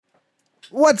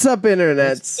What's up, What's up,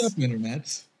 internets?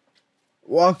 internets?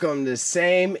 Welcome to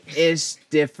Same-ish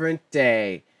Different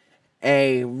Day,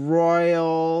 a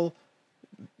royal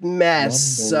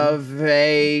mess Rumble. of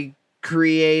a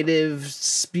creative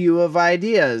spew of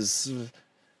ideas.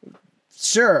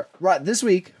 Sure, this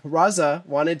week, Raza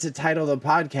wanted to title the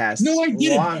podcast No, I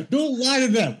didn't. Don't lie to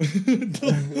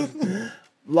them.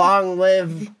 Long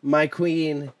Live My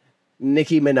Queen,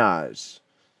 Nicki Minaj.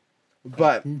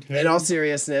 But in all Okay.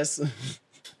 seriousness,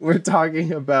 we're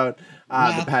talking about the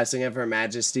Rap. passing of Her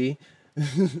Majesty.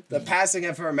 The passing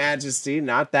of Her Majesty,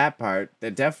 not that part.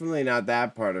 Definitely not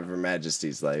that part of Her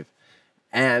Majesty's life.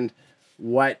 And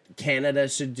what Canada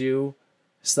should do,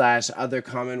 / other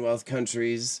Commonwealth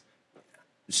countries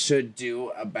should do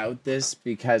about this.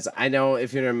 Because I know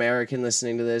if you're an American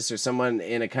listening to this or someone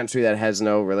in a country that has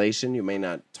no relation, you may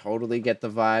not totally get the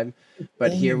vibe. But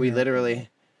Only here we America, literally...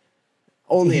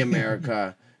 Only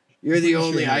America. You're the Pretty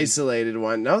only sure it is. isolated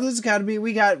one. No, there's got to be.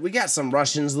 We got some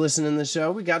Russians listening to the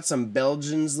show. We got some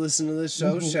Belgians listening to the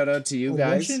show. Shout out to you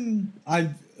guys. Russian.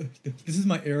 This is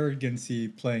my arrogancy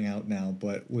playing out now.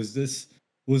 But was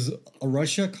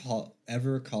Russia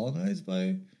ever colonized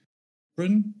by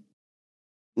Britain?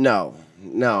 No.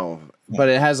 No. But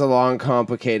it has a long,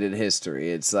 complicated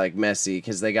history. It's like messy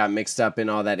because they got mixed up in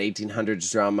all that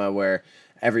 1800s drama where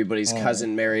everybody's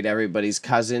cousin married everybody's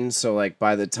cousin. So like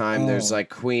by the time there's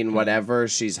like Queen whatever,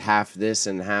 she's half this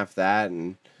and half that.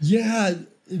 And yeah,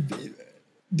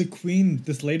 the Queen,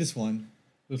 this latest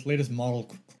model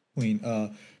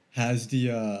Queen, has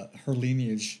her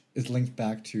lineage is linked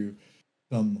back to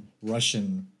some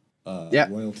Russian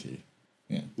royalty.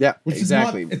 Yeah, Which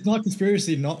exactly. It's not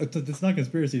conspiracy. It's not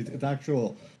conspiracy. It's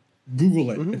actual. Google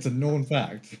it. Mm-hmm. It's a known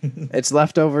fact. It's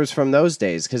leftovers from those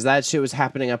days because that shit was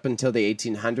happening up until the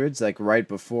 1800s, like right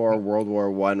before World War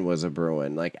I was a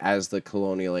brewing. Like as the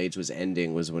colonial age was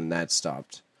ending was when that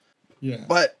stopped. Yeah.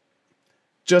 But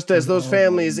just as those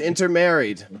families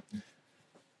intermarried,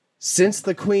 since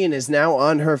the Queen is now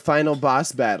on her final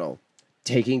boss battle,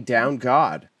 taking down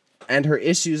God, and her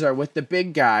issues are with the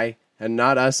big guy and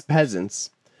not us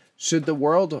peasants, should the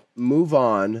world move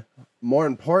on? More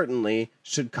importantly,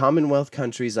 should Commonwealth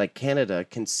countries like Canada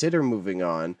consider moving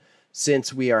on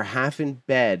since we are half in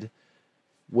bed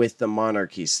with the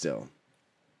monarchy still?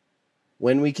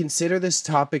 When we consider this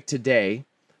topic today,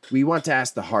 we want to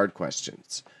ask the hard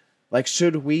questions. Like,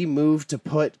 should we move to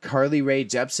put Carly Rae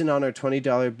Jepsen on our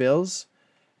 $20 bills?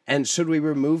 And should we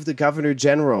remove the Governor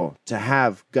General to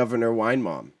have Governor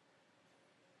Winemom?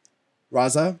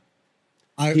 Raza?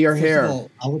 Here.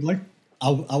 I would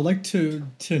like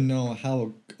to know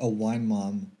how a wine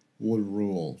mom would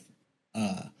rule.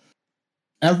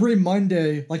 Every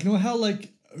Monday, like you know how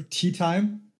like tea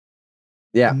time,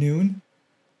 noon.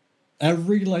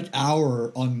 Every like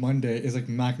hour on Monday is like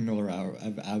Mac Miller hour.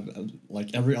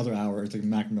 Like every other hour is like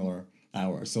Mac Miller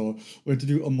hour. So we have to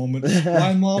do a moment.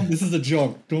 Wine mom, this is a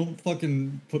joke. Don't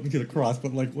fucking put me to the cross.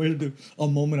 But like we have to do a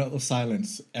moment of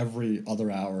silence every other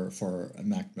hour for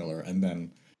Mac Miller, and then.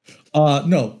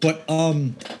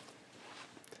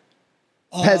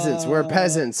 Peasants. We're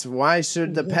peasants. Why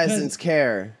should the peasants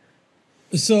care?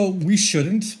 So we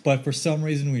shouldn't, but for some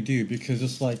reason we do, because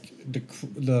it's like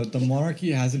the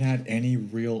monarchy hasn't had any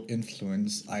real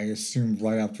influence, I assume,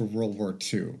 right after World War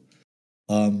II.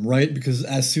 Right? Because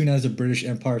as soon as the British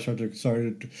Empire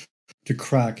started to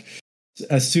crack,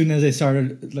 as soon as they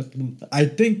started, I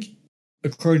think,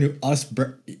 according to us,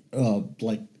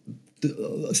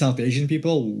 South Asian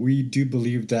people, we do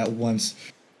believe that once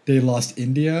they lost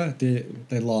India, they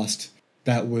lost.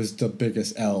 That was the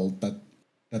biggest L that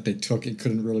they took. It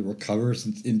couldn't really recover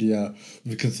since India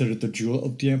was considered the jewel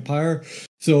of the empire.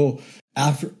 So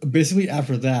after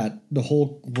that, the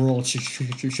whole world should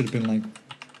have been like,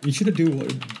 you should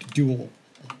do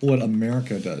what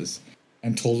America does,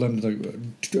 and told them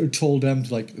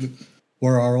to like,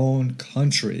 we're our own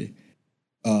country.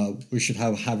 We should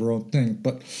have our own thing,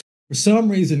 but. For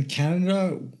some reason,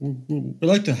 Canada, we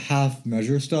like to half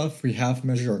measure stuff. We half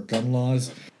measure our gun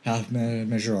laws, half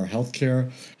measure our healthcare,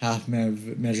 half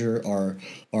measure our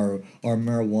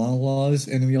marijuana laws,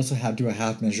 and then we also do a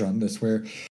half measure on this, where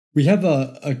we have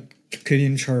a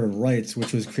Canadian Charter of Rights,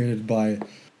 which was created by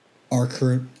our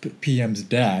current PM's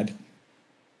dad.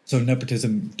 So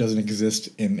nepotism doesn't exist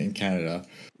in Canada.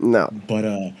 No.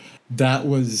 But that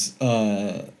was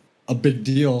a big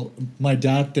deal. My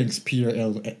dad thinks Pierre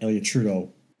Elliott Trudeau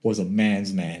was a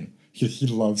man's man. He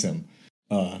loves him.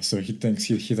 So he thinks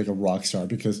he's like a rock star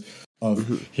because of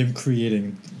him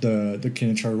creating the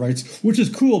Canadian Charter of Rights, which is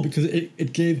cool because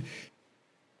it gave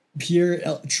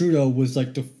Trudeau was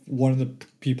like one of the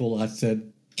people that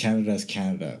said Canada is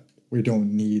Canada. we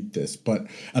don't need this. But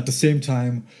at the same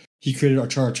time, he created our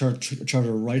charter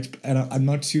of rights, and I'm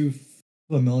not too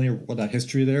familiar with that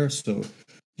history there, so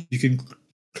you can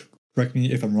correct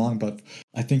me if I'm wrong. But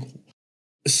I think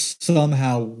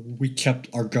somehow we kept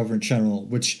our governor general,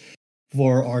 which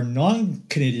for our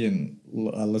non-Canadian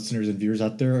listeners and viewers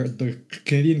out there, the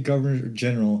Canadian governor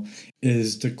general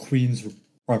is the Queen's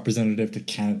representative to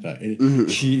Canada.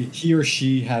 He or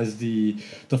she has the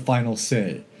final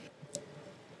say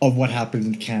of what happens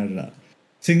in Canada.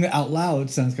 Saying that out loud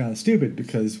sounds kind of stupid,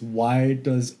 because why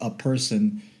does a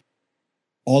person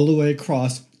all the way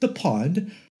across the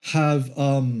pond have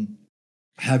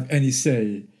any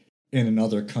say in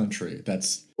another country?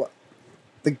 That's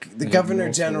the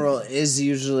governor general is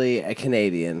usually a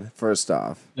Canadian, first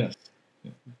off. Yes.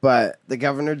 But the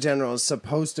governor general is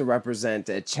supposed to represent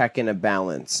a check and a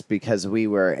balance, because we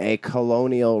were a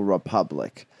colonial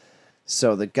republic.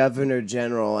 So the governor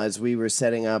general, as we were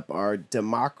setting up our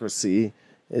democracy,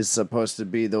 is supposed to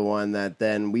be the one that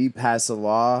then we pass a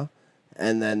law,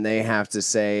 and then they have to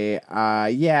say,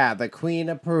 yeah, the Queen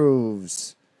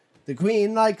approves. The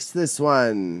Queen likes this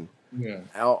one. Yeah.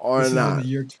 Or this not. is in the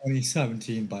year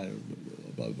 2017, by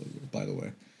the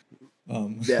way.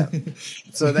 Yeah.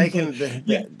 So they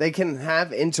can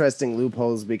have interesting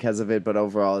loopholes because of it, but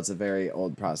overall it's a very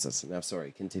old process. Now,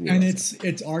 sorry, continue. And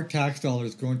it's our tax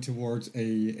dollars going towards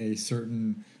a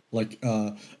certain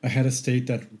a head of state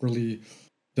that really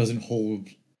doesn't hold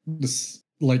this,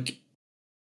 what's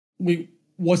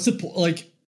the point,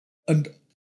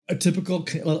 a typical,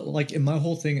 in my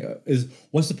whole thing is,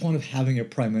 what's the point of having a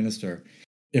prime minister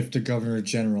if the governor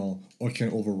general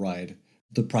can override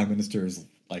the prime minister's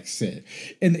say?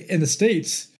 In the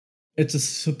States, it's a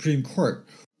Supreme Court,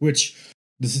 which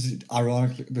this is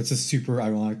ironic. This is super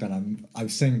ironic that I'm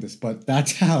saying this, but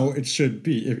that's how it should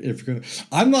be. If you're gonna,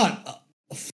 I'm not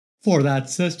for that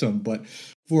system, but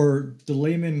for the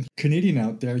layman Canadian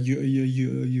out there,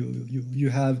 you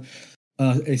have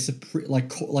a supreme,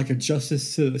 like a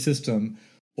justice system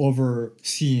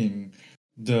overseeing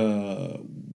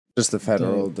just the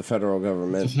federal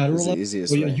government. The federal is the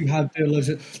easiest way. way. You have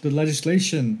the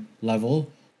legislation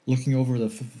level looking over the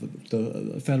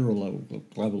federal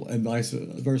level, and vice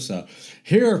versa.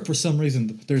 Here, for some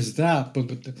reason, there's that, but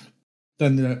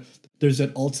then there's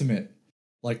that ultimate,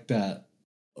 that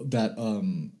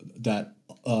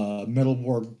Metal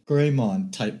War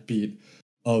Greymon type beat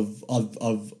of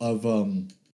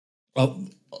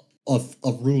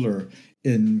ruler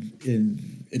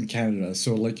in Canada.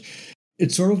 So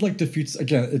it sort of defeats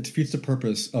the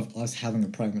purpose of us having a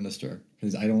prime minister,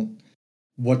 because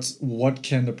what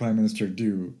can the prime minister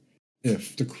do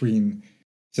if the Queen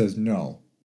says no,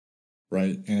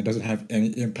 right? And it doesn't have any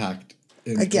impact.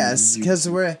 I guess because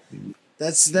we're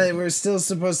still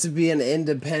supposed to be an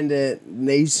independent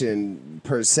nation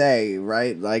per se,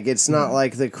 right? It's not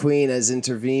like the Queen has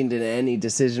intervened in any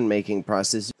decision-making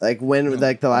process.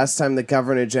 The last time the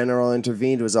Governor General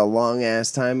intervened was a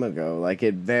long-ass time ago.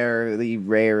 It very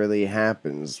rarely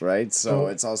happens, right? So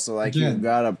it's also you've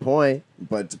got a point,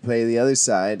 but to play the other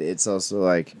side, it's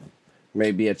also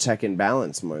maybe a check and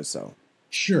balance more so.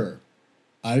 Sure,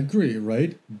 I agree,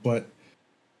 right? But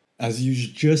as you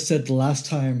just said, the last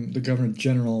time the Governor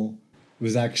General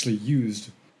was actually used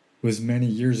was many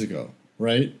years ago,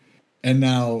 right? And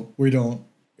now we don't.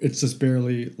 It's just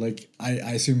barely I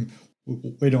assume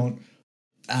we don't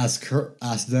ask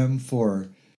them for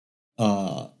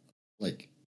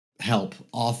help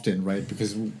often, right?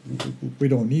 Because we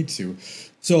don't need to.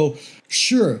 So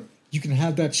sure, you can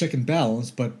have that check and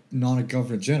balance, but not a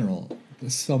Governor General.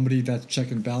 Somebody that's check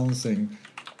and balancing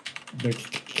the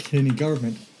Canadian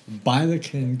government, by the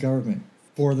Canadian government,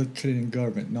 for the Canadian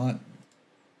government, not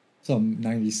some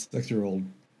 96-year-old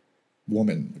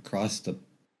woman across the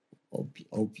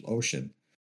ocean.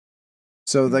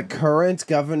 So the current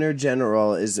Governor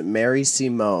General is Mary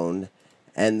Simone,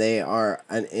 and they are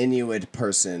an Inuit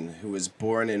person who was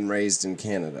born and raised in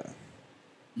Canada.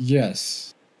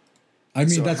 Yes. I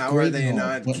mean, that's how great. Are they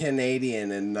not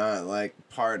Canadian and not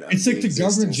part of it's the the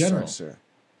Governor General? Structure?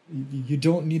 You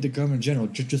don't need the Governor General.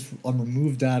 Just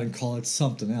remove that and call it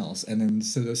something else, and then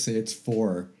say it's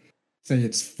for.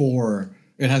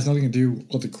 It has nothing to do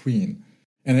with the Queen,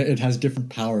 and it has different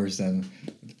powers than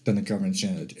the Governor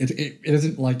General. It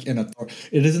isn't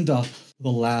it isn't the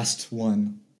last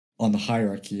one on the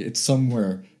hierarchy. It's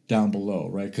somewhere down below,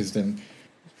 right? Because then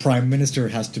Prime Minister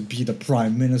has to be the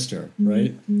Prime Minister,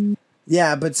 right?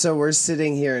 Yeah, but so we're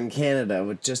sitting here in Canada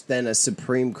with just then a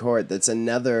Supreme Court that's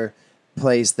another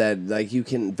place that you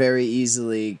can very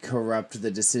easily corrupt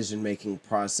the decision-making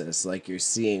process, like you're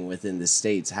seeing within the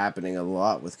States happening a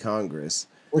lot with Congress.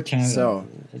 We're Canada. So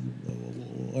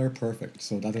We're perfect,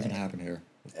 so that doesn't happen here.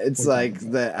 it's What are you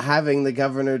talking like about? having the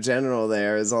governor general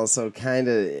there is also kind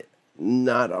of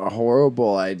not a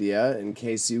horrible idea in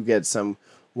case you get some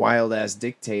wild ass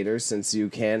dictator. Since you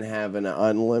can have an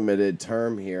unlimited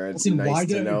term here, But it's then nice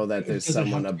to know that there's does it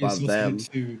someone have to be above associated them.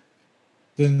 to?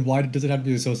 Then why does it have to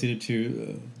be associated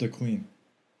to the Queen?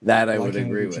 That I Why would can't it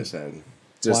agree be with. just Then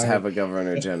just why have a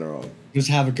governor general. just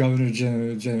have a governor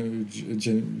general?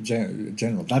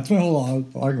 That's my whole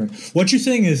argument. What you're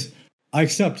saying is, I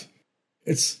accept.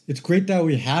 It's great that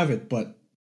we have it, but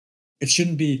it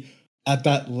shouldn't be at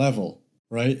that level,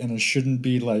 right? And it shouldn't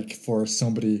be like for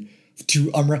somebody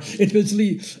to it's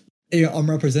basically a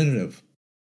representative,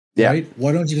 Yeah. right?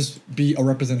 Why don't you just be a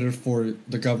representative for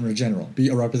the governor general? Be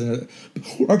a representative.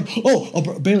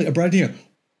 Bailey, a bright idea.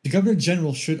 The governor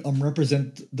general should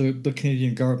represent the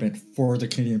Canadian government for the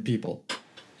Canadian people.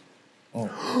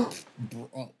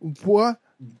 What?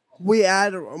 We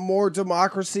add more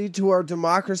democracy to our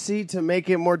democracy to make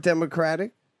it more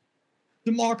democratic?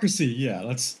 Democracy,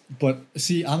 yeah. But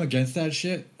see, I'm against that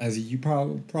shit, as you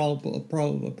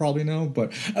probably know.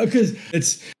 But because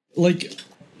it's like,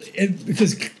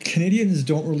 because Canadians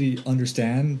don't really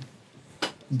understand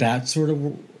that sort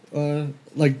of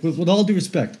like with all due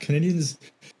respect, Canadians,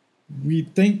 we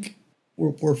think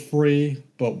we're free,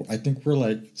 but I think we're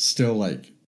like still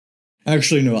like.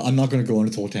 Actually, no, I'm not going to go on a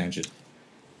total tangent.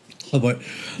 But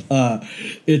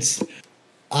it's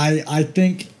I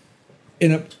think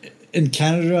in a in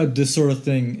Canada, this sort of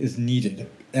thing is needed.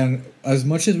 And as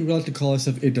much as we like to call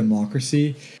ourselves a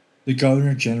democracy, the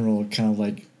Governor General kind of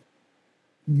like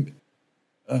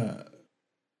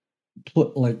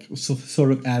put like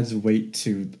sort of adds weight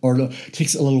to, or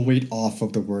takes a little weight off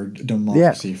of the word Yeah.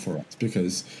 democracy for us,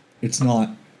 because it's not.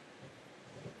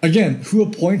 Again, who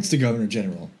appoints the Governor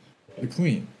General? The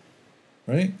Queen,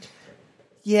 right?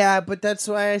 Yeah, but that's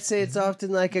why I say it's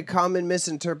often like a common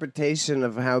misinterpretation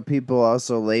of how people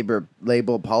also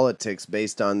label politics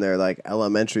based on their like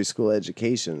elementary school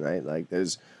education, right? Like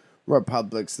there's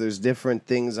republics, there's different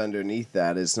things underneath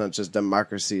that. It's not just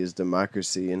democracy is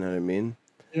democracy, you know what I mean?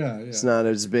 Yeah, It's yeah. not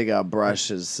as big a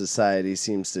brush as society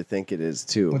seems to think it is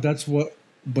too. But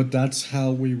that's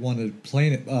how we want to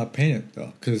paint it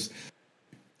though, because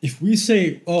if we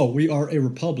say, "Oh, we are a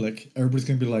republic," everybody's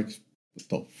gonna be like, "What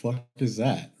the fuck is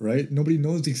that?" Right? Nobody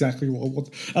knows exactly what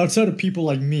outside of people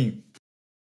like me.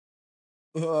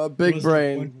 Big Went to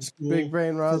brain. Big school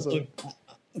brain for Raza.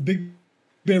 a big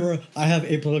paper. I have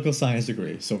a political science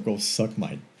degree, so go suck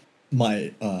my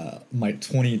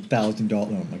 $20,000. No,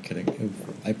 I'm not kidding.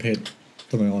 I paid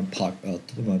to my own pocket.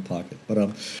 But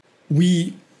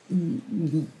we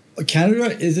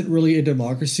Canada isn't really a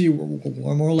democracy.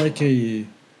 We're more like a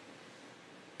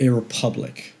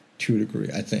republic to a degree,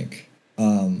 I think.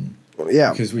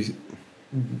 Yeah. Because we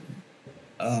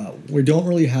don't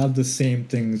really have the same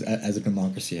things as a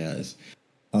democracy has.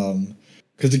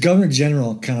 Because the governor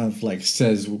general kind of like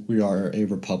says we are a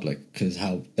republic because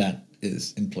how that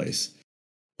is in place.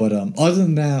 But other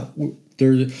than that,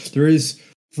 there is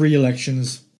free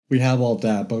elections. We have all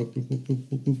that, but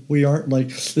we aren't like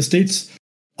the states.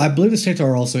 I believe the states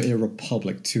are also a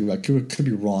republic too. I could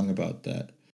be wrong about that,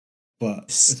 but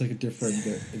it's like a different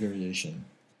variation.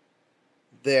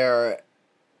 They're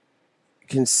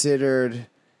considered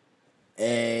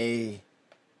a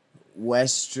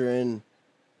Western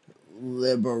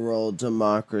liberal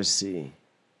democracy,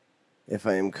 if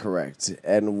I am correct.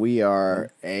 And we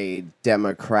are a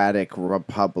democratic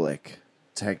republic,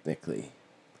 technically.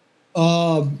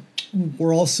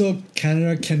 We're also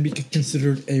Canada can be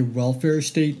considered a welfare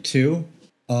state too,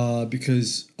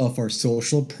 because of our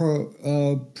social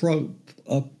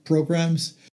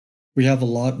programs. We have a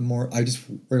lot more. I just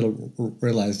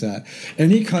realized that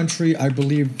any country, I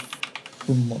believe,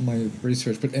 from my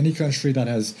research, but any country that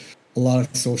has a lot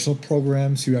of social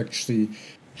programs who actually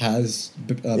has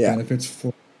Yeah. benefits for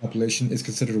the population is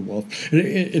considered wealth.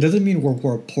 It doesn't mean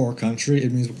we're a poor country.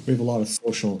 It means we have a lot of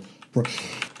social.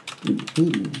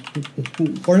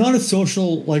 We're not a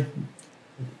social like.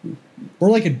 We're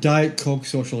like a Diet Coke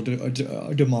social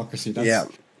democracy. Yeah.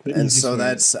 That's the And easiest so way.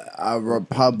 that's a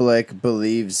republic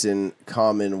believes in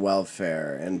common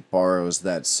welfare and borrows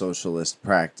that socialist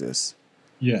practice.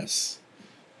 Yes.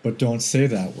 But don't say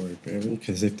that word, baby,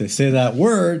 because if they say that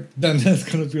word, then that's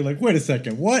going to be like, wait a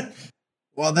second, what?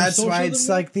 Well, We're that's why it's socialism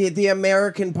now? like the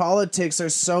American politics are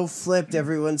so flipped.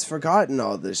 Everyone's forgotten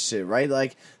all this shit, right?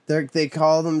 Like they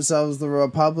call themselves the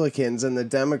Republicans and the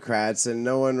Democrats, and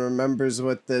no one remembers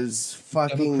what those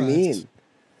fucking Democrats.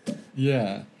 mean.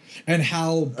 Yeah. And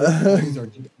how both parties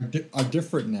are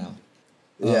different now.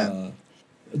 Yeah.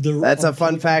 the That's a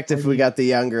fun Republican fact if we Party, got the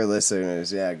younger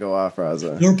listeners. Yeah, go off,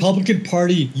 Raza. the Republican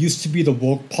Party used to be the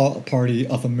woke party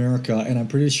of America, and I'm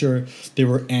pretty sure they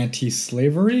were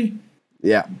anti-slavery.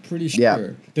 Yeah. Pretty Yeah.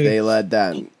 sure They led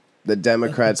that. The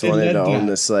Democrats they wanted to led own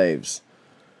that. the slaves.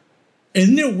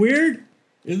 Isn't it weird?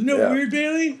 Isn't it Yeah. weird,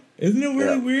 Bailey? Isn't it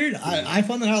really Yeah. weird? I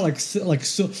found that out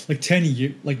like 10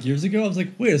 years ago. I was like,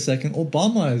 wait a second,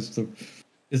 Obama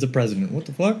is the president. What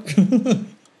the fuck?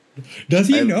 Does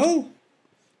he I know?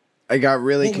 I got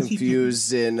really What was he doing?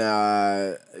 confused in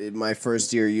my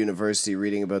first year of university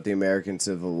reading about the American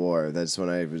Civil War. That's when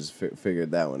I was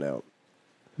figured that one out.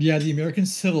 Yeah, the American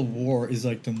Civil War is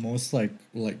like the most like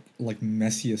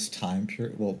messiest time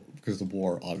period. Well, because of the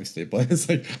war, obviously, but it's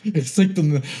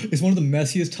one of the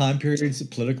messiest time periods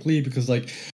politically because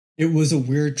like it was a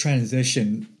weird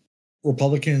transition.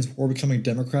 Republicans were becoming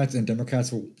Democrats, and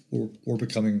Democrats were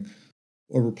becoming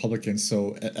or Republicans.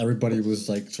 So everybody was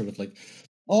like sort of like,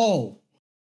 oh,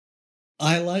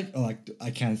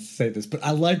 I can't say this, but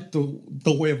I like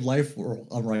the way of life we're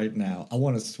on right now. I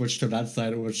want to switch to that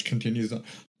side, which continues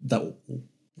that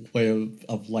way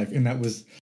of life, and that was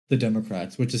the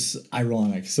Democrats, which is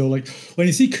ironic. So like when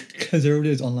you see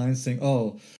conservatives online saying,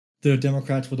 "Oh, the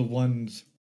Democrats were the ones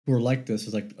who were like this,"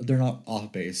 it's like they're not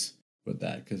off base with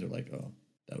that because they're like, "Oh,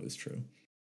 that was true."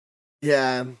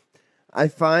 Yeah, I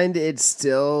find it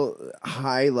still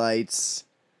highlights.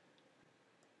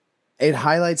 It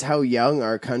highlights how young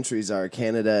our countries are,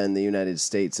 Canada and the United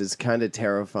States. It's kind of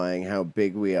terrifying how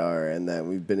big we are and that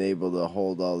we've been able to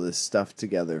hold all this stuff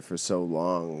together for so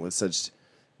long with such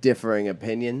differing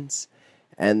opinions.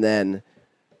 And then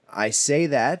I say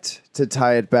that to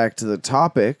tie it back to the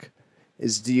topic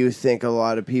is, do you think a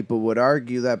lot of people would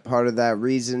argue that part of that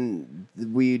reason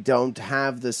we don't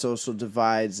have the social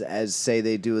divides as say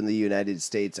they do in the United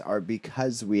States are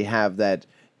because we have that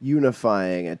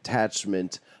unifying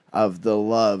attachment of the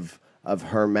love of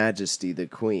Her Majesty the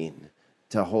Queen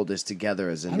to hold us together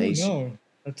as a I don't nation? know.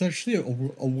 That's actually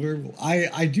a weird.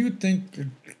 I do think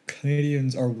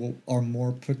Canadians are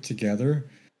more put together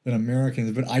than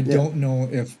Americans, but I Yeah. don't know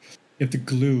if the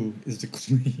glue is the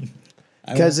queen.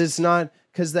 I Because don't. it's not,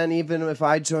 because then even if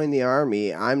I join the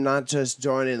army, I'm not just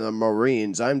joining the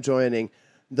Marines, I'm joining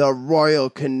the Royal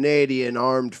Canadian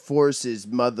Armed Forces,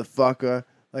 motherfucker.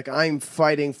 Like, I'm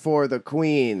fighting for the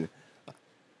Queen.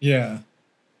 Yeah,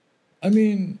 I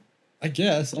mean, I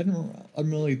guess I don't. I'm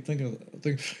really think. You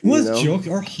What's know? joke?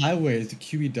 Our highway is the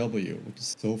QEW, which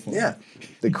is so Yeah. funny.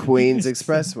 The Queen's It's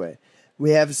so- Expressway.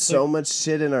 We have so like, much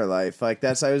shit in our life. Like,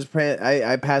 that's,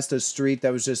 I passed a street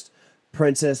that was just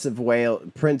Prince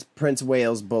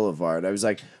Wales Boulevard. I was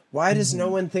like, why does no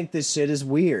mhm. one think this shit is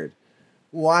weird?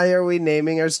 Why are we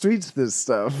naming our streets this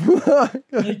stuff?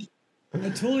 Like I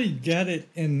totally get it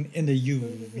in the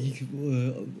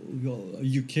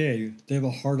UK. They have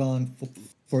a hard on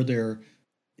for their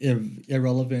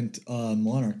irrelevant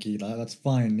monarchy. That's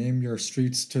fine. Name your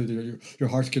streets to your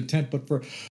heart's content. But for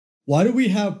why do we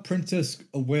have Princess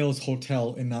Wales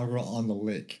Hotel in Niagara on the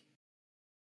Lake?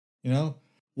 You know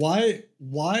why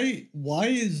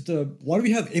do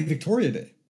we have a Victoria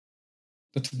Day?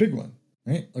 That's a big one,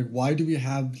 right? Like, why do we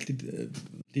have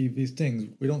these things?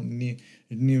 We don't need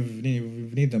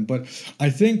them. But I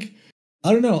think,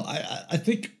 I don't know. I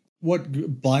think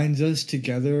what binds us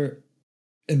together,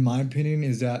 in my opinion,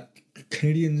 is that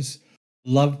Canadians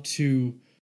love to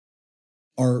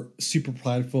are super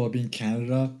prideful of being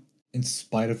Canada in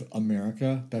spite of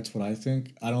America. That's what I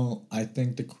think. I don't. I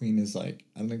think the Queen is like.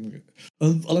 I don't think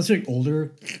unless you're like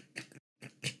older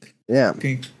Yeah.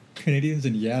 Canadians,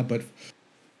 and yeah, but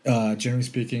generally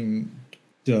speaking,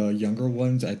 the younger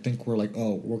ones, I think we're like,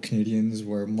 oh, we're Canadians.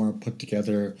 We're more put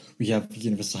together. We have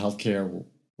universal healthcare.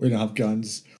 We don't have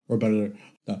guns. We're better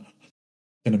uh,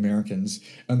 than Americans.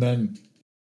 And then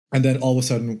all of a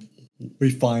sudden,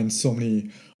 we find so many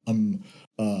um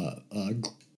uh, uh g-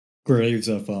 graves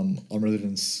of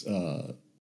residents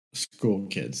school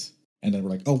kids, and then we're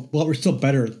like, oh, well, we're still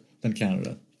better than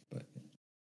Canada. But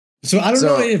so I don't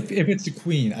know So, if it's the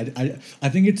Queen. I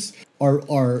think it's our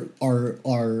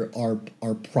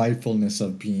pridefulness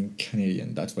of being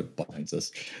Canadian. That's what binds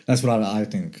us. That's what I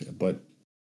think. But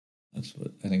that's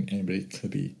what I think anybody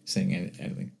could be saying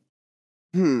anything.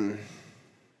 hmm.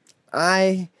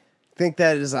 I think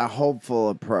that is a hopeful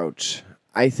approach.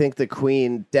 I think the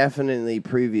Queen definitely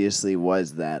previously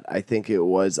was that. I think it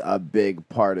was a big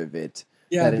part of it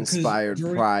Yeah, that because inspired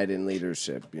during pride and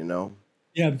leadership, you know?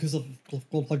 yeah because of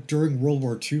like during World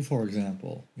War II, for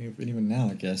example, and even now,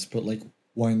 I guess. But like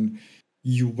when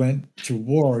you went to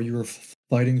war, you were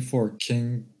fighting for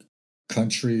king,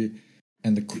 country,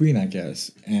 and the Queen, I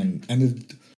guess. And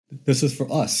this is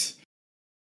for us.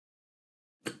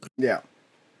 Yeah.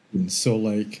 And so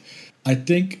like, I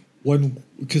think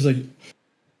because like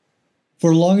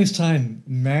for the longest time,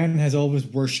 man has always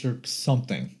worshipped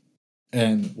something,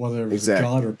 and whether it was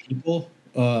God Exactly. or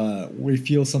people, we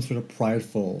feel some sort of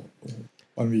prideful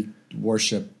when we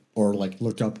worship or like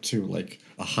look up to like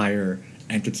a higher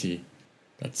entity.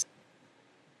 That's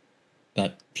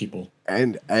that people.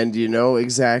 And you know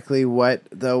exactly what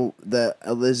the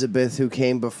Elizabeth who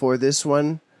came before this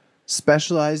one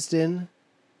specialized in?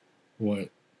 What?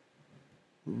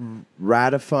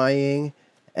 Ratifying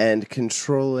and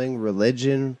controlling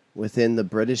religion within the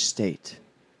British state.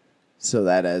 So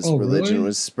that as Oh, religion really?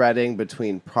 was spreading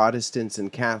between Protestants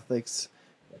and Catholics,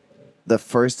 the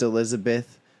first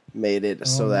Elizabeth made it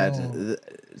so that Oh, I know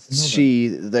that. she,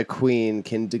 the queen,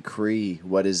 can decree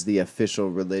what is the official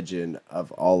religion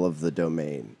of all of the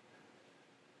domain.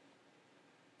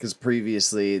 Because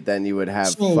previously, then you would have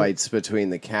So, fights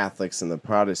between the Catholics and the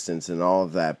Protestants and all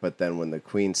of that. But then when the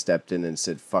Queen stepped in and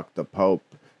said, "Fuck the Pope,"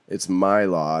 it's my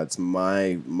law, it's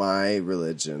my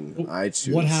religion, I what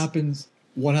choose. happens?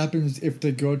 What happens if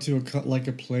they go to like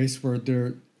a place where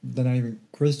they're not even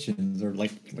Christians or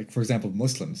like for example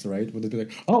Muslims, right? Would they be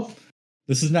like, oh,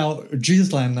 this is now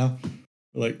Jesus land now?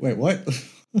 Like, wait, what?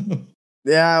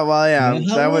 Yeah, well, Is yeah,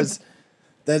 that how it works?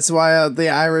 that's why the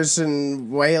Irish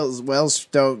and Welsh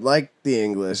don't like the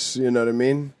English. You know what I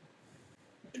mean?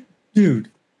 Dude,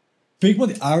 think about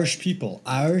the Irish people.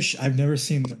 Irish, I've never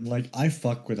seen them. Like, I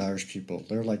fuck with Irish people.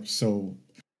 They're like so.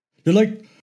 They're like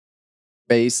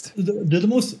Based. they're the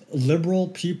most liberal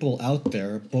people out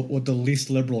there, but with the least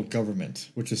liberal government,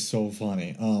 which is so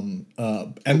funny. And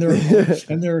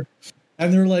they're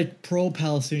and they're like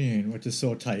pro-Palestinian, which is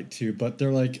so tight too. But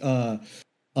they're like,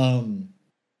 um,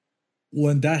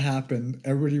 when that happened,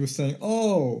 everybody was saying,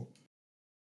 "Oh,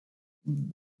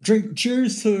 drink,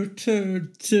 cheers to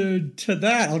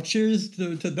that. I'll cheers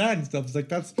to that and stuff." It's like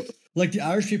that's like the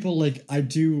Irish people. Like I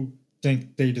do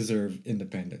think they deserve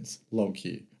independence, low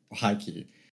key, high key,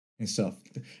 and stuff.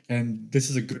 And this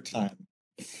is a good time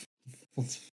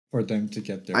for them to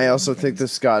get I their also think the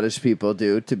independence. Scottish people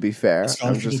do. To be The fair, I'm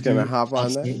Scottish people just gonna do hop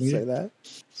on there, say absolutely. that.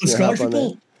 The Just gonna hop Scottish on there.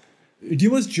 people. Do you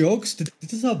know what's jokes?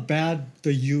 This is how bad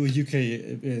the UK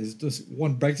is. This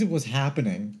when Brexit was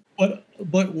happening, but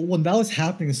when that was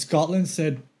happening, Scotland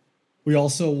said we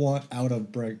also want out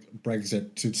of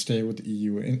Brexit to stay with the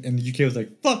EU, and the UK was like,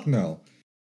 "Fuck no,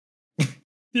 Yeah,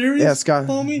 serious, Scott.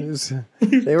 homie,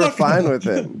 They were fuck fine no." with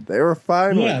it. They were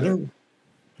fine Yeah, with it.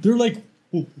 they're like,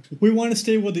 we want to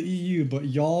stay with the EU, but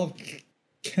y'all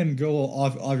can go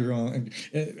off your own,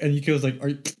 and UK was like, "Are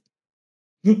you?"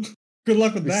 Good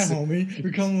luck with We, that, s- homie.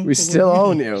 You're coming we with still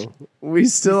own me. you. We We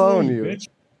still still own own you, you. bitch.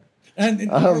 And in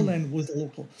Um, Ireland was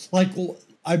local. Like, well,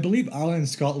 I believe Ireland and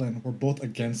Scotland were both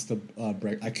against the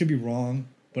Brexit. I could be wrong,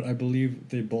 but I believe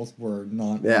they both were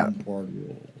not yeah, on board.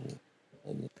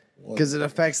 because it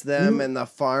affects them We're- and the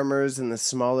farmers and the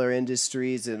smaller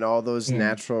industries and all those Yeah,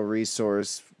 natural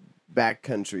resource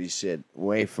backcountry shit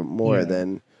way from more yeah.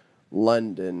 than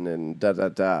London and da da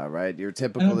da. Right? Your And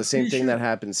typical I'm the same pretty thing sure, that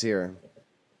happens here.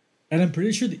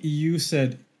 the EU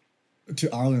said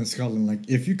to Ireland and Scotland, like,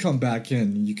 if you come back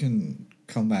in, you can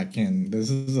come back in. This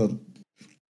is a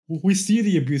we see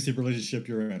the abusive relationship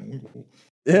you're in.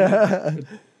 Yeah.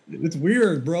 It's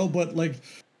weird, bro, but like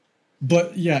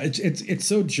but yeah, it's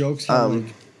so jokes how um.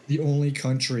 like the only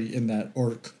country in that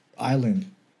or island,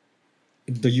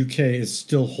 the UK is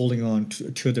still holding on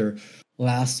to their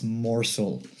last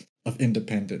morsel of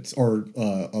independence or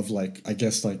of like I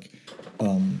guess like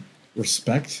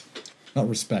respect, not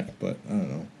respect, but I don't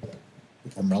know,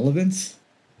 relevance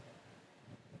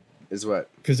Is what?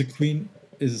 because the Queen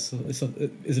is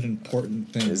an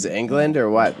important Is it thing. England or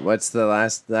what? What's the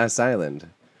last island?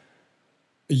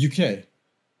 UK.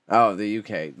 Oh, the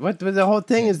UK. What? But the whole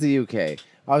thing Yeah, is the UK.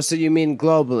 Oh, so you mean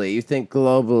globally? You think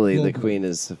globally the globally. Queen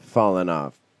has fallen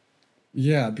off?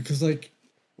 Yeah, because like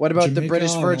What about the Jamaica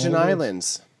British and Virgin all those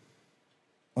Islands?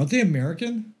 aren't they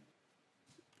American?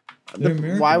 They're Why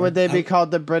American, would right? they be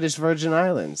called the British Virgin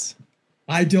Islands?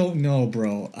 I don't know,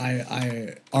 bro.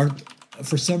 I aren't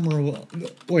for some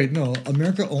wait, no.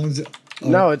 America owns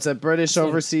No, it's a British it's not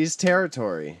overseas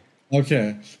territory.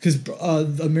 okay, because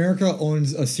America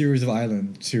owns a series of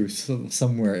islands too, so,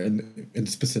 somewhere in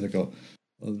the Pacific.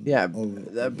 Yeah,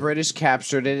 the Of, British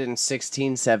captured it in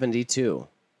 1672.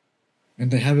 and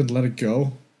they haven't let it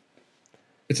go.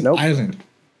 It's an Nope. island.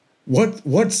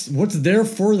 What's there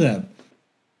for them?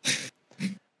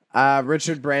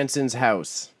 Richard Branson's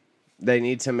house. They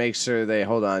need to make sure they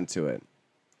hold on to it.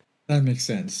 That makes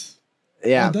sense. Oh,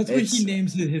 Yeah, that's what he it's.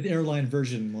 names his airline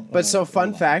version. But so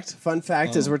fun Airline.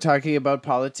 fact, as we're talking about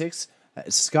politics,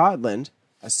 Scotland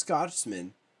a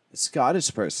Scotsman, a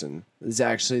Scottish person, is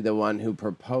actually the one who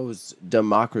proposed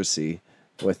democracy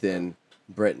within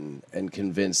Britain and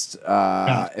convinced.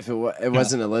 Cap, If it cap,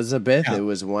 wasn't Elizabeth, it cap,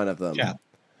 was one of them. cap,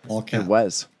 all It cap,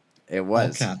 was. It all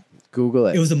was. cap. Google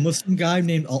It it. was a Muslim guy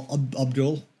named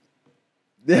Abdul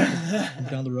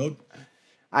down the road.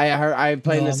 I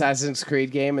played an Um, Assassin's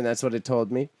Creed game, and that's what it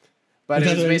told me. But and it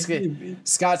was then, basically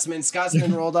Scotsman.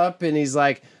 Scotsman rolled up, and he's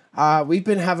like, "We've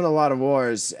been having a lot of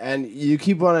wars, and you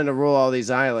keep wanting to rule all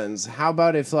these islands. How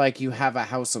about if like you have a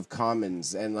House of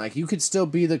Commons, and like you could still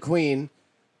be the queen,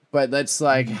 but let's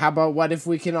like, how about what if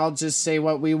we can all just say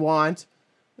what we want?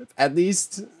 At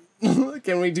least,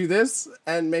 can we do this?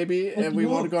 And maybe if we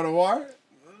want to go to war,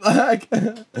 like,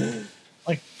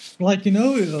 like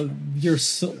you're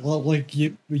so well, like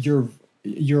you're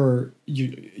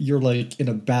like in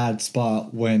a bad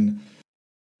spot when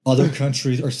other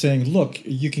countries are saying, look,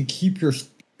 you can keep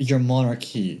your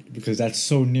monarchy because that's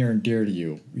so near and dear to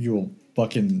you. You'll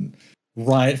fucking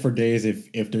riot for days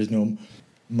if there's no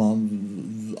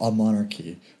a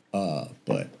monarchy.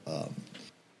 But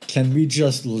can we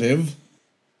just live?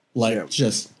 Like Yeah.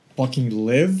 just fucking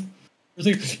live? It's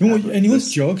like, and you know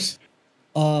what's jokes?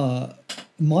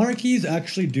 Monarchies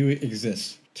actually do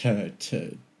exist today.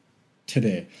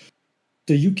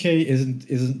 The UK isn't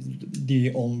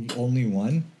the only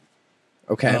one.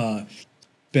 okay,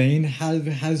 Spain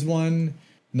has one.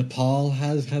 Nepal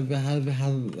has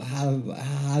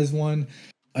one.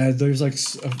 There's like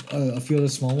a few other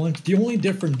small ones. The only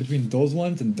difference between those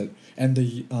ones and the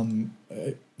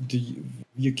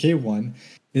UK one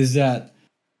is that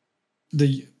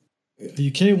the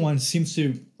UK one seems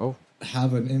to oh,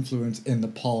 have an influence in the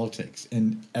politics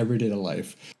in everyday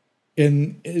life.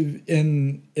 In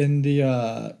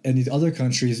these other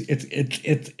countries, it's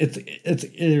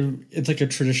like a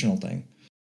traditional thing.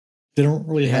 They don't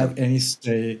really yeah, have any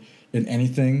say in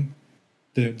anything.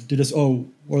 They just, oh,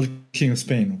 we're the king of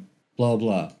Spain, blah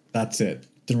blah. That's it.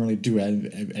 Didn't really do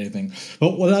anything.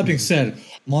 But with that being said,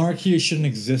 monarchy shouldn't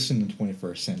exist in the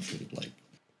 21st century. Like,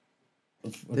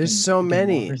 there's so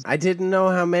many. democracy. I didn't know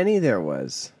how many there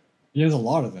was. There's a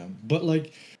lot of them, but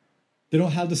like they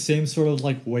don't have the same sort of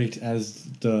like weight as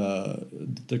the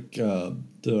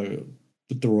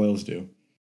royals do.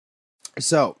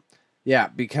 So, yeah,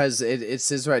 because it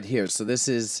says right here. So this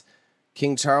is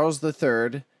King Charles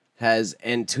III has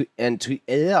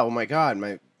oh my God,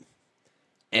 my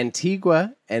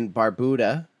Antigua and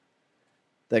Barbuda,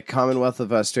 the Commonwealth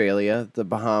of Australia, the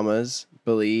Bahamas,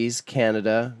 Belize,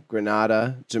 Canada,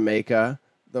 Grenada, Jamaica,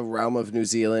 the Realm of New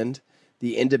Zealand,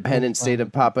 the independent state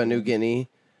of Papua New Guinea,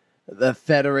 the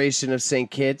Federation of St.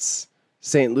 Kitts,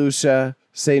 St. Lucia,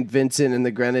 St. Vincent and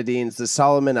the Grenadines, the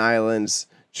Solomon Islands,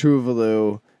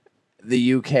 Tuvalu,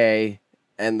 the UK,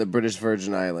 and the British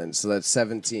Virgin Islands. So that's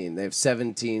 17. They have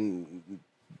 17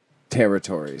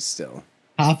 territories still.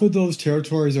 Half of those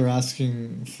territories are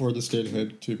asking for the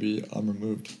statehood to be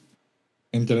removed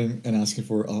and asking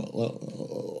for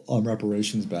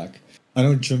reparations back. I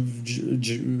know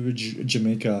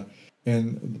Jamaica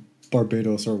and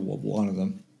Barbados are one of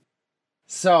them.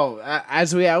 So,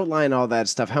 as we outline all that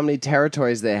stuff, how many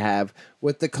territories they have,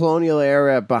 with the colonial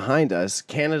era behind us,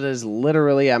 Canada is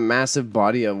literally a massive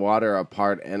body of water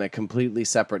apart and a completely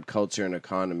separate culture and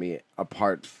economy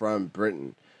apart from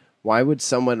Britain. Why would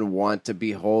someone want to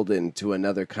be beholden to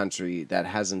another country that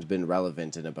hasn't been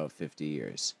relevant in about 50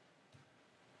 years?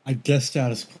 I guess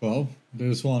status quo. They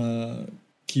just want to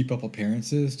keep up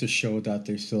appearances to show that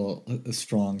there's still a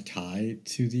strong tie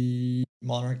to the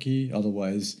monarchy.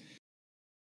 Otherwise,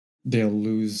 they'll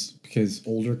lose because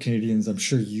older Canadians, I'm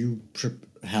sure you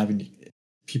having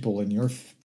people in your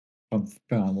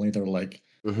family that are like,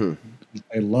 Mm-hmm.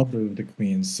 I love the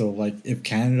Queen. So, like, if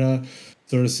Canada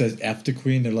sort of says F the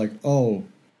Queen, they're like, oh,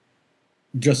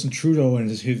 Justin Trudeau and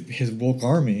his woke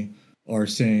army are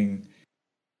saying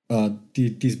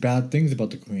these bad things about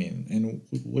the Queen, and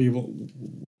we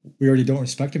already don't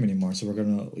respect him anymore. So we're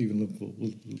gonna even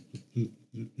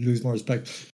lose more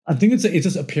respect. I think it's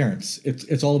just appearance.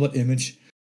 It's all about image.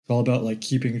 It's all about like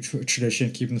keeping tradition,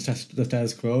 keeping the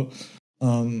status quo.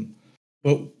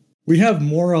 But we have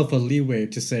more of a leeway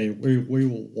to say we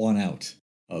want out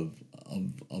of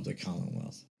the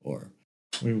Commonwealth, or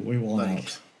we want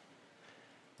out.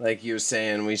 Like you're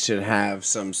saying, we should have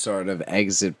some sort of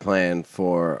exit plan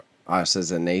for us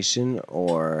as a nation,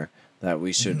 or that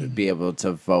we should be able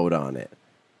to vote on it.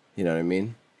 You know what I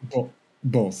mean?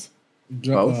 Both.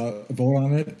 Both? Vote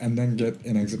on it and then get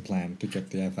an exit plan to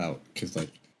get the F out. Because, like,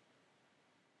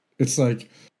 it's like,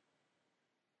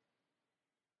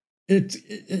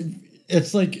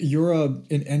 It's like you're an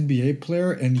NBA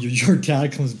player and your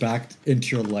dad comes back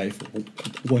into your life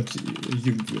once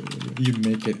you you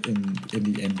make it in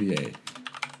the NBA.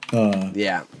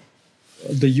 Yeah.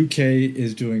 The UK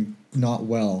is doing not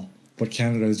well, but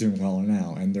Canada is doing well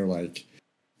now, and they're like,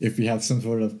 if we have some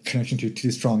sort of connection to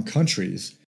two strong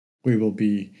countries, we will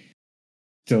be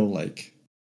still like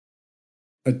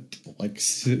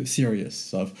serious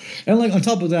stuff. And like on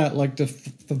top of that, like the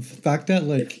fact that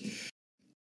like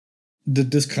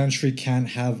this country can't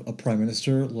have a prime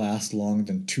minister last longer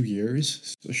than 2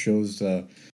 years shows the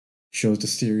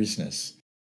seriousness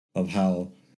of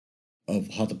how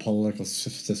the political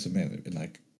system in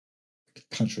like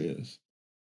country is.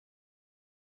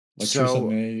 Like Theresa So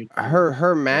May.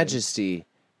 Her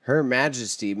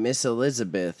Majesty, Miss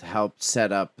Elizabeth, helped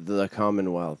set up the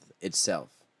Commonwealth itself.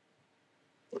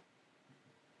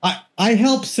 I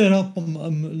helped set up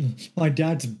my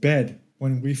dad's bed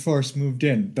when we first moved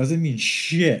in. Doesn't mean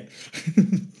shit.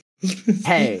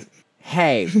 Hey,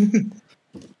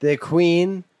 the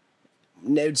Queen.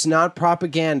 It's not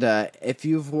propaganda. If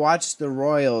you've watched The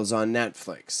Royals on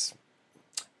Netflix,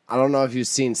 I don't know if you've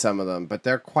seen some of them, but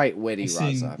they're quite witty, I've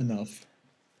seen Raza. enough.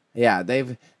 Yeah,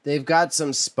 they've got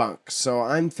some spunk. So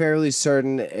I'm fairly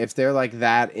certain if they're like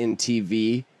that in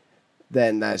TV,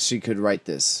 then that she could write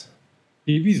this.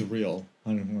 TV's real,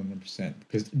 100%.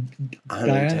 Because 110%.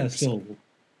 Diana still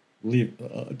leave.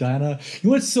 Diana, you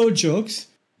know what's so jokes?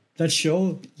 That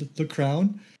show, The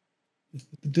Crown.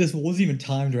 This wasn't even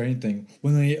timed or anything.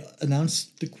 When they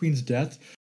announced the Queen's death,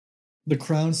 the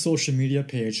Crown social media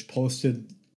page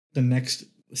posted the next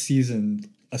season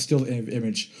a still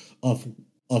image of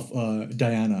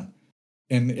Diana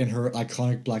in her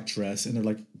iconic black dress, and they're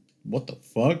like, "What the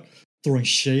fuck?" Throwing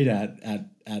shade at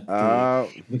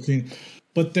the Queen.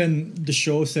 But then the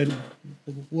show said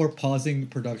we're pausing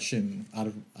production out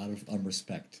of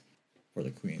respect for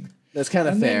the Queen. That's kind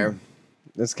of fair.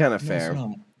 That's kind of fair.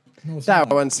 That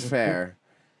one's fair.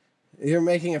 You're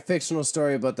making a fictional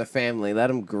story about the family. Let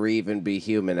them grieve and be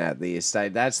human at least.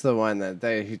 That's the one that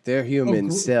they're human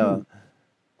still.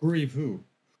 Grieve who?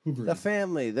 Who grieve? The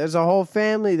family. There's a whole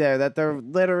family there that they're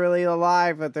literally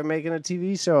alive that they're making a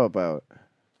TV show about.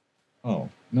 Oh,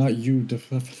 not you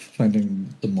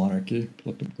defending the monarchy.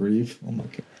 Let them grieve. Oh my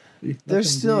god. They're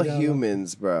still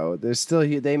humans, bro. They're still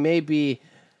they may be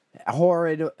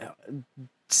horrid,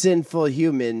 sinful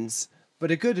humans,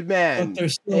 but a good man,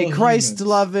 a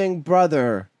Christ-loving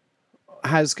brother,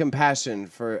 has compassion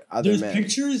for other men. There's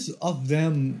pictures of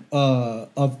them, I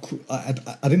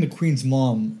think the Queen's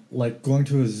mom, like going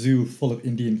to a zoo full of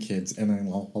Indian kids and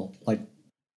then like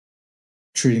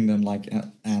treating them like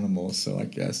animals. So I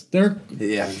guess they're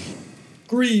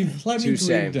grieve. Let me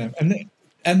grieve them.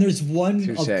 And there's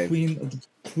one of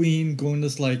Queen going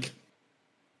this like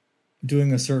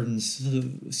doing a certain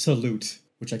salute,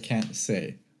 which I can't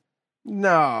say.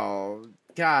 No,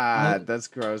 God, that's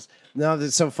gross. No,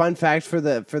 so fun fact for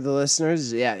the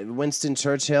listeners, Winston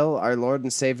Churchill, our Lord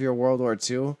and Savior, World War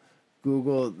II.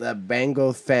 Google the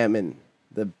Bengal famine.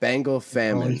 The Bengal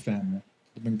famine.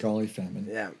 The Bengali famine.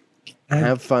 Yeah,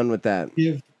 have fun with that.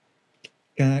 Can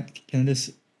I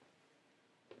just?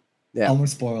 Yeah, I'm gonna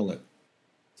spoil it.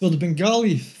 So the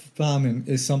Bengali famine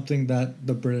is something that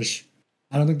the British.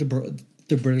 I don't think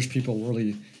the British people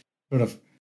really sort of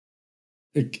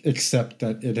accept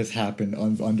that it has happened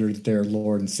under their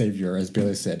Lord and Savior, as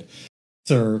Billy said,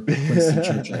 Sir Winston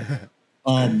Churchill.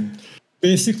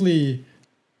 Basically,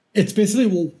 it's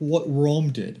basically what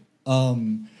Rome did.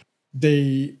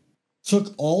 They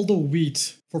took all the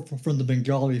wheat from the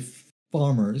Bengali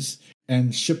farmers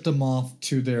and shipped them off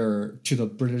to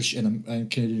the British and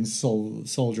Canadian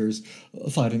soldiers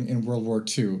fighting in World War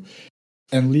II,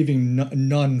 and leaving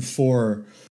none for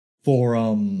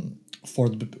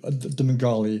the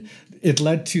Bengali. It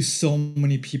led to so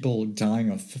many people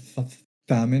dying of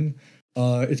famine.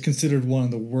 It's considered one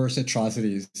of the worst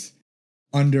atrocities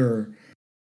under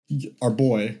our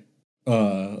boy,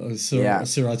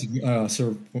 Sir Isaac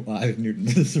Newton,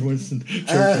 Sir Winston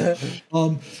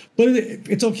Churchill. But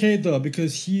it's okay though,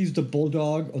 because he's the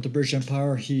bulldog of the British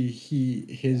Empire.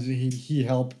 He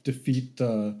helped defeat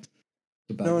the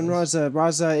No, and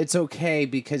Raza, it's okay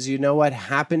because you know what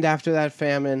happened after that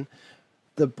famine?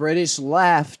 The British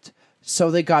left,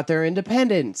 so they got their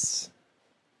independence.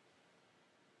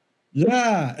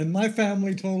 Yeah, and my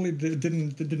family totally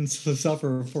didn't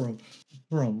suffer from.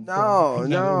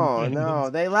 No.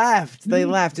 They left.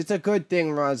 It's a good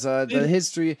thing,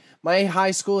 Raza. My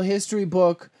high school history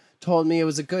book told me it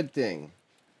was a good thing.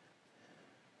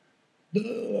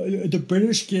 The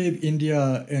British gave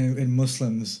India and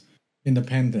Muslims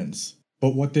independence.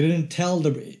 But what they didn't tell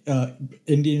the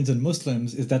Indians and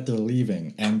Muslims is that they're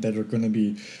leaving and that they're going to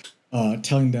be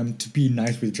telling them to be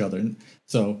nice with each other.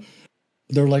 So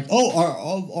they're like,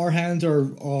 "Oh, our hands are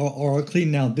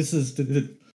clean now. This is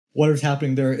what is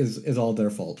happening there is all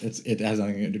their fault. It has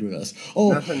nothing to do with us.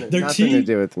 Oh, their Nothing tea, to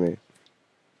do with me.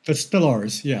 it's still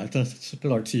ours. Yeah, that's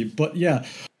still our tea. But yeah,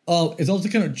 it's also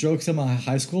kind of jokes that my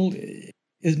high school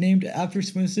is named after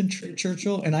Winston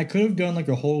Churchill, and I could have done like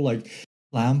a whole like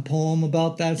slam poem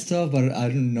about that stuff, but I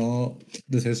didn't know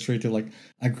this history till like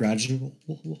I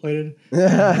graduated.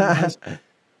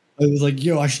 I was like,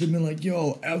 yo, I should have been like,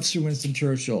 yo, F. Winston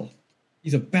Churchill.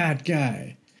 He's a bad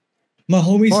guy. My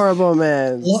homies, Horrible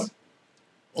man.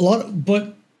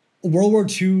 but World War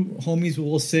II homies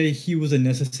will say he was a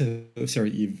necessary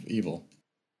evil.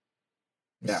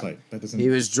 Yeah. Like, that doesn't He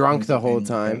was drunk the whole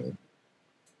time.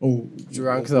 Oh,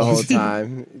 Drunk the whole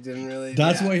time. He didn't really.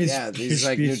 That's why his he's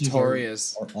like speeches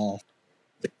notorious. are off.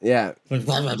 Yeah. Like,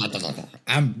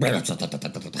 I'm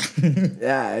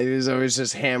Yeah, he was always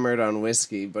just hammered on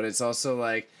whiskey, but it's also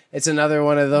like it's another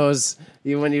one of those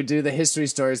when you do the history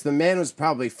stories, the man was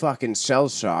probably fucking shell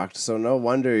shocked, so no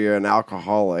wonder you're an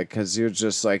alcoholic because you're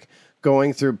just like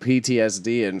going through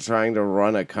PTSD and trying to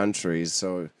run a country.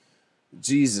 So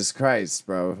Jesus Christ,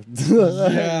 bro.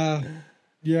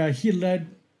 yeah, he led.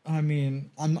 I mean,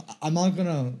 I'm not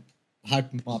gonna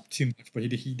hype him up too much, but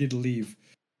he did lead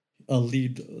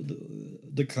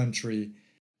the country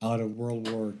out of World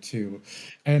War II.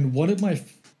 And one of my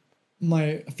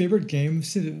favorite game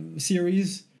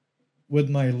series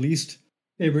with my least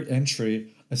favorite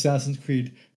entry, Assassin's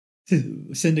Creed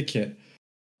Syndicate.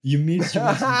 You meet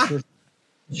Sebastian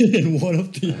in one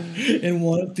of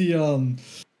the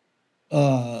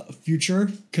future,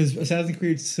 because Assassin's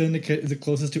Creed Syndicate is the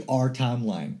closest to our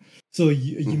timeline. So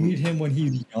you meet him when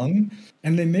he's young,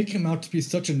 and they make him out to be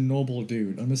such a noble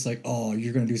dude. I'm just like, oh,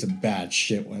 you're gonna do some bad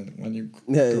shit when you.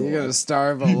 Yeah, you're gonna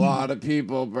starve a lot of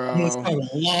people, bro. You're gonna starve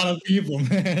a lot of people,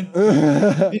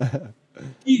 man.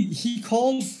 he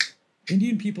called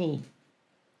Indian people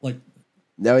like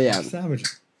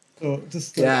savages. So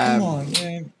just like, come on,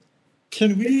 man.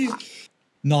 Can we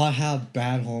not have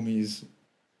bad homies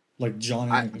like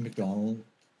Johnny McDonald?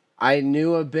 I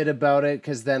knew a bit about it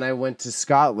because then I went to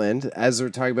Scotland as we're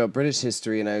talking about British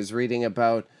history, and I was reading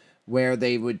about where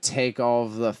they would take all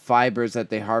of the fibers that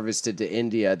they harvested to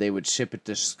India, they would ship it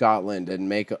to Scotland and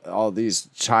make all these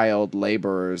child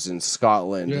laborers in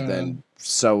Scotland, and then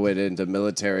sew it into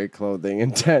military clothing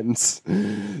and tents.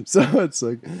 So it's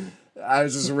like, I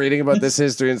was just reading about this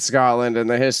history in Scotland, and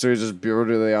the history is just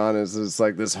brutally honest. It's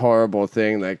like this horrible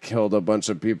thing that killed a bunch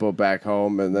of people back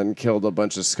home and then killed a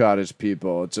bunch of Scottish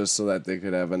people just so that they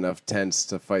could have enough tents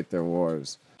to fight their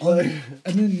wars. And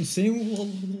then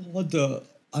same with the,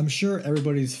 I'm sure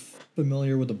everybody's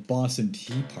familiar with the Boston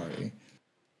Tea Party.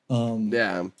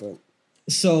 But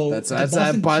so that's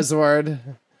that buzzword.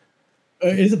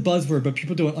 It is a buzzword, but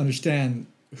people don't understand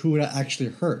who it actually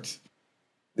hurt.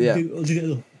 Yeah.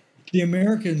 The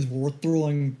Americans were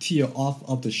throwing tea off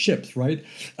of the ships, right?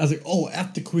 I was like, oh,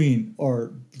 F the Queen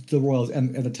or the Royals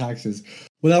and the taxes,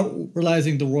 without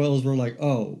realizing the Royals were like,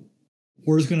 oh,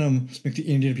 we're just gonna make the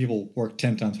Indian people work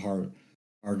 10 times harder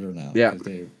now. Yeah.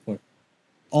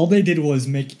 All they did was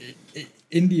make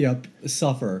India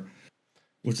suffer,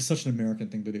 which is such an American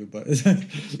thing to do. But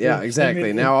yeah,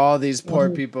 exactly. Now all these poor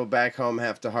people back home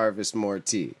have to harvest more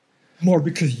tea. More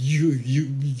because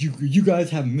you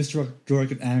guys have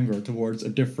misdirected anger towards a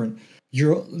different.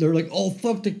 They're like, oh,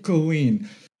 fuck the Queen,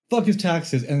 fuck his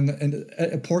taxes, and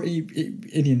a poor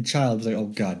Indian child was like, oh,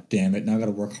 god damn it, now I got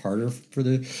to work harder for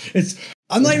this.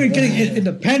 I'm not even getting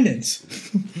independence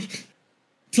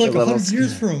till like 100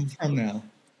 years from now.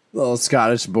 Little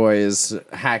Scottish boy is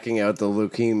hacking out the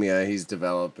leukemia he's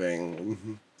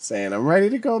developing. Saying, I'm ready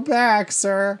to go back,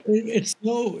 sir. It's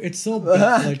so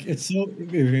bad. Like, it's so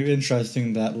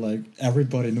interesting that like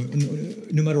everybody,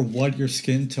 no matter what your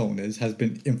skin tone is, has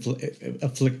been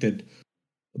afflicted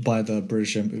by the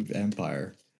British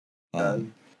Empire.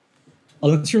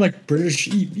 Unless you're like British,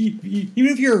 even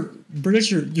if you're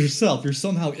British yourself, you're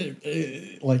somehow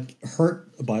like hurt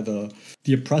by the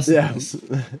oppressiveness.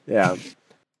 Yeah.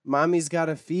 Mommy's got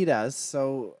to feed us,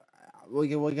 so we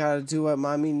gotta do what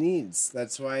mommy needs.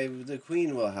 That's why the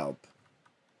Queen will help.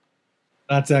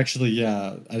 That's actually,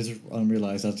 I just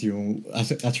realized that's your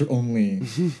only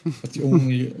that's the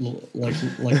only like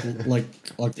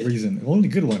reason. The only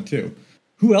good one too.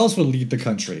 Who else would lead the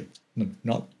country?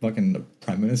 Not fucking the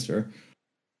prime minister.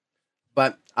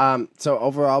 But so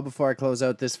overall, before I close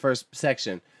out this first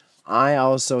section, I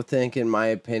also think, in my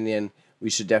opinion, we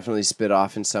should definitely split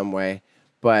off in some way.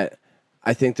 But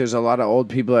I think there's a lot of old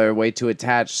people that are way too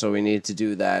attached, so we need to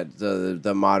do that,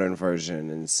 the modern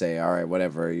version, and say, all right,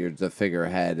 whatever, you're the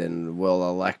figurehead, and we'll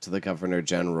elect the governor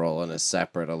general in a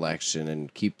separate election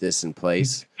and keep this in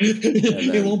place.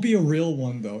 It won't be a real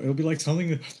one though. It'll be like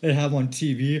something they have on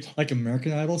TV, like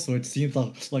American Idol. So it seems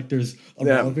like there's a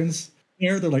relevance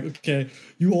there. They're like, okay,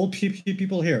 you old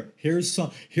people here. Here's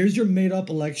your made up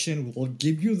election. We'll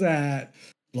give you that.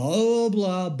 Blah blah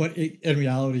blah. But in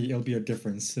reality, it'll be a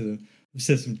different system.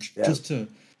 Just to.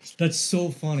 That's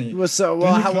so funny. Well, so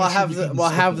we'll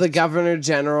have the governor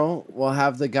general. We'll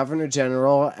have the governor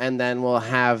general, and then we'll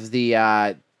have the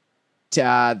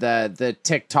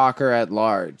TikToker at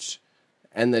large,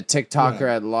 and the TikToker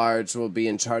at large will be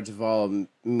in charge of all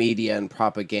media and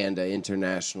propaganda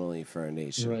internationally for our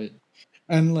nation. Right,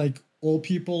 and like old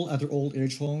people at their old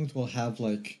age homes will have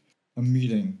like a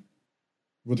meeting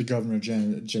with the governor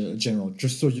general,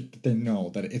 just so they know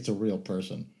that it's a real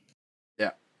person.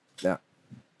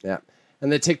 Yeah.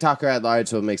 And the TikToker at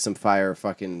large will make some fire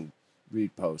fucking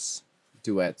reposts,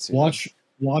 duets. Watch,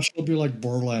 they'll be like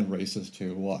borderline racist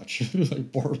too. Watch.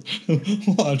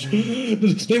 Watch.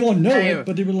 They won't know it,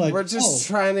 but they'll be like, we're just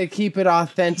trying to keep it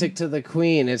authentic to the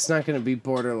queen. It's not going to be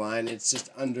borderline. It's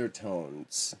just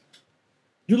undertones.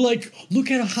 You're like, look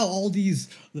at how all these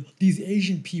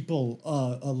Asian people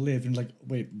live. And like,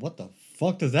 wait, what the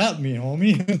fuck does that mean,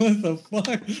 homie? What the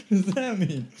fuck does that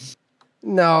mean?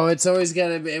 No, it's always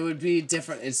it would be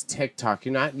different. It's TikTok.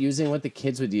 You're not using what the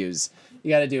kids would use.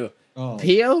 You got to do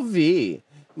POV.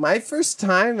 My first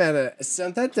time at a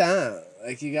down.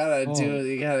 Like you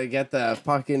gotta get the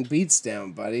fucking beats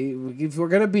down, buddy. If we're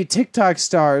gonna be TikTok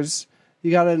stars, you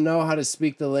gotta know how to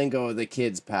speak the lingo of the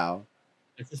kids, pal.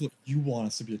 You want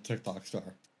us to be a TikTok star.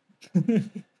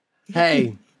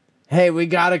 Hey, we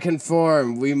gotta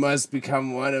conform. We must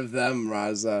become one of them,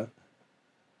 Raza.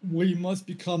 We must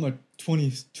become a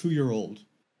 22-year-old.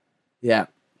 Yeah.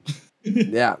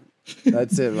 Yeah.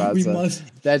 That's it, Raza. We must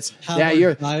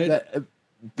you're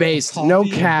based. No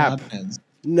cap.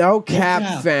 No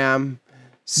cap, fam.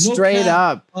 Straight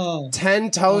up.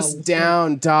 10 toes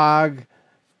down, dog.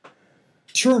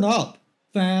 Turn up,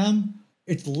 fam.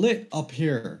 It's lit up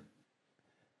here.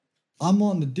 I'm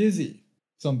on the dizzy.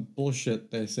 Some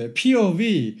bullshit they say.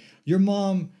 POV, your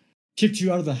mom kicked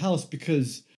you out of the house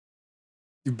because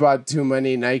you bought too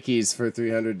many Nikes for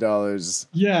 $300.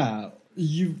 Yeah,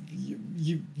 you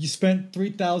spent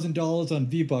 $3,000 on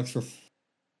V-Bucks for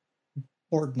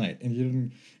Fortnite, and you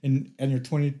didn't. And you're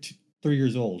 23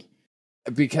 years old.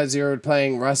 Because you were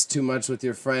playing Rust too much with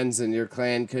your friends, and your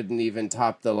clan couldn't even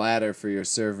top the ladder for your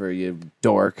server. You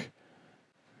dork.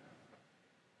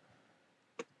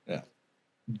 Yeah,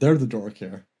 they're the dork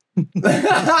here.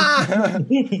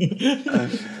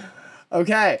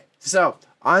 Okay, so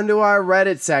onto our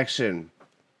Reddit section.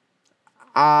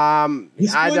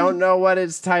 I don't know what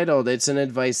it's titled. It's an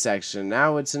advice section.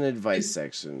 Now it's an advice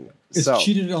section. It's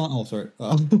cheated on. Oh, sorry.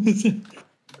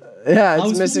 Yeah,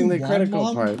 it's missing the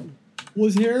critical part.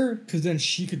 Was here because then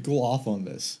she could go off on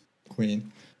this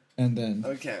queen, and then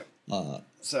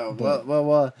So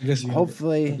well,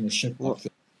 hopefully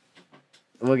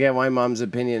we'll get my mom's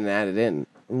opinion and add it in.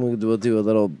 We'll do a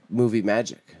little movie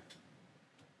magic.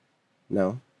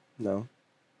 No.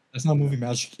 That's not movie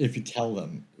magic. If you tell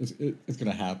them, it's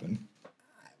gonna happen.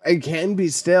 It can be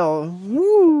still.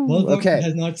 Woo. Okay.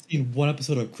 Has not seen one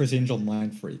episode of Chris Angel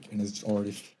Mind Freak and is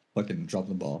already fucking dropping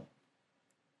the ball.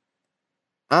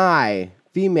 I,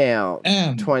 female,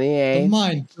 28, the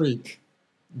Mind Freak,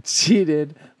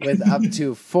 cheated with up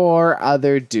to 4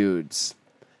 other dudes.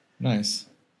 Nice.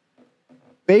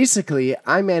 Basically,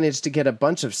 I managed to get a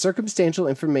bunch of circumstantial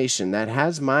information that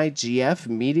has my GF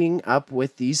meeting up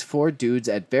with these 4 dudes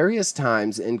at various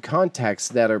times in contexts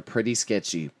that are pretty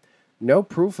sketchy. No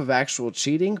proof of actual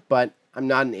cheating, but I'm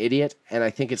not an idiot, and I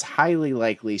think it's highly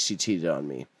likely she cheated on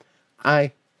me.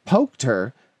 I poked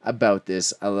her about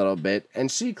this a little bit, and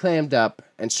she clammed up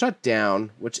and shut down,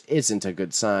 which isn't a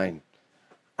good sign.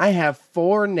 I have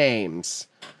 4 names.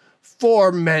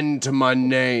 4 men to my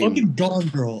name. Fucking Gone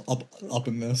Girl up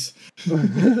in this.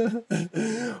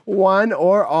 One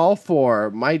or all 4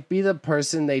 might be the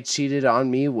person they cheated on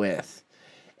me with.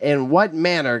 In what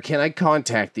manner can I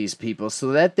contact these people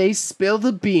so that they spill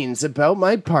the beans about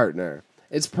my partner?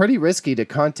 It's pretty risky to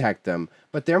contact them,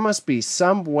 but there must be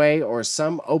some way or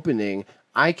some opening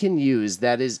I can use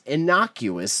that is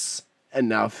innocuous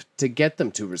enough to get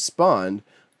them to respond,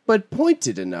 but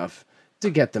pointed enough to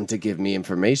get them to give me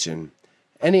information.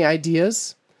 Any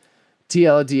ideas?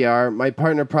 TLDR, my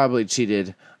partner probably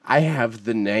cheated. I have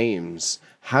the names.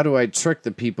 How do I trick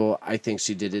the people I think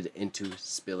she did it into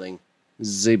spilling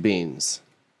the beans?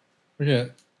 Okay,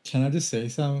 can I just say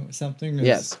something?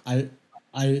 Yes. I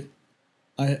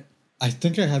I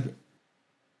think I have,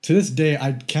 to this day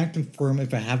I can't confirm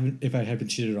if I have been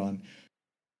cheated on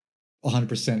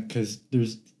 100% because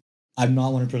I'm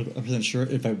not 100% sure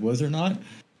if I was or not.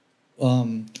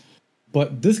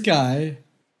 But this guy,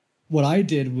 what I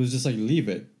did was just like leave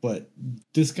it. But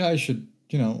this guy should,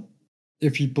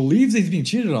 if he believes he's being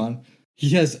cheated on,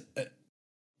 he has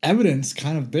evidence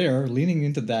kind of there leaning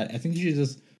into that. I think you should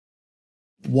just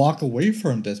walk away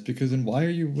from this, because then why are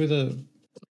you with a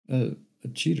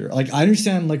cheater? Like, I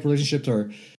understand like relationships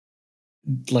are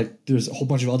like there's a whole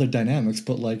bunch of other dynamics,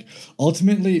 but like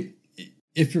ultimately,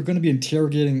 if you're going to be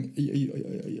interrogating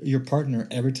your partner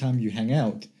every time you hang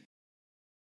out,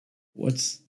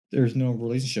 there's no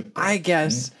relationship there, I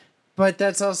guess, right? but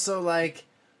that's also like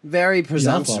very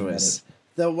presumptuous.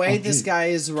 The way this guy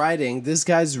is writing, this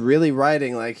guy's really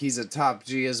writing like he's a top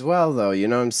G as well, though. You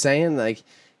know what I'm saying? Like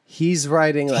he's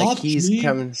writing like he's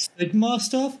coming. Sigma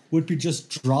stuff would be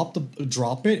just drop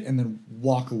it and then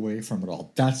walk away from it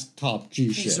all. That's top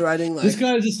G shit. He's writing like this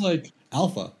guy is just like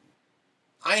alpha.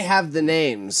 I have the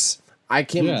names. I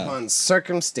came upon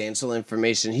circumstantial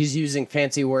information. He's using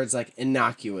fancy words like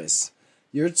innocuous.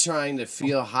 You're trying to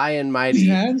feel high and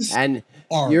mighty, and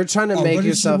you're trying to make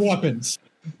yourself weapons.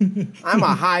 I'm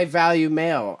a high value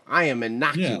male. I am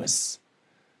innocuous.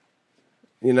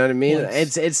 Yeah. You know what I mean?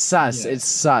 It's sus. Yeah. It's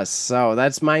sus. So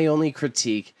that's my only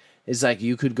critique. Is like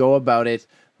you could go about it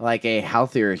like a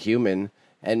healthier human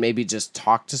and maybe just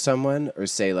talk to someone or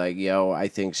say like, "Yo, I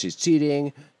think she's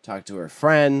cheating." Talk to her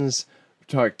friends.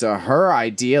 Talk to her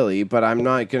ideally, but I'm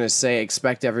not gonna say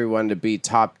expect everyone to be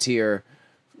top tier.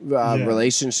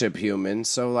 Relationship human,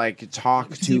 so like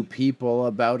talk to people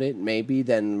about it maybe,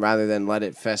 then rather than let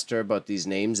it fester about these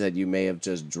names that you may have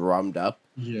just drummed up.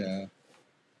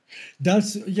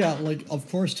 That's like of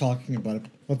course talking about it,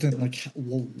 but then like,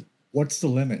 well, what's the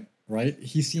limit, right?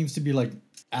 He seems to be like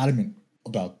adamant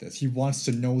about this. He wants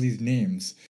to know these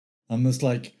names. I'm just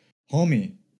like,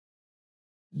 homie,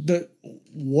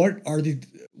 what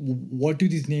do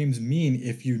these names mean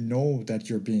if you know that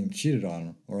you're being cheated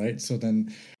on? All right, so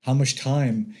then how much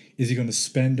time is he going to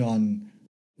spend on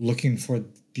looking for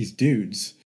these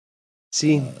dudes?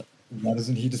 See, why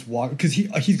doesn't he just walk? Because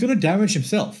he's going to damage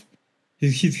himself.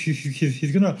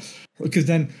 He's gonna, because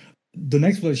then the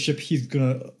next relationship he's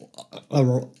gonna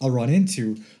run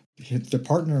into, the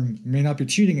partner may not be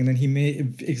cheating, and then he may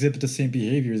exhibit the same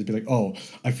behaviors. Be like, oh,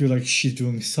 I feel like she's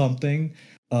doing something.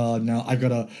 Now I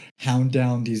gotta hound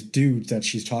down these dudes that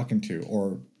she's talking to,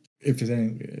 or if there's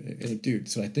any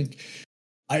dudes. So I think,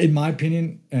 in my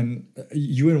opinion, and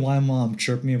you and my mom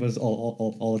chirp me about this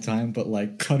all the time, but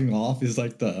like cutting off is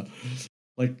like the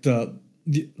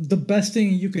best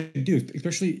thing you can do,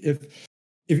 especially if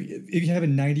you have a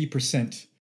 90%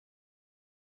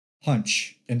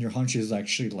 hunch, and your hunch is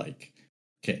actually like,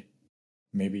 okay,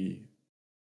 maybe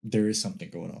there is something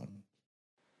going on.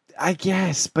 I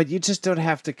guess, but you just don't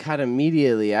have to cut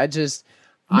immediately. I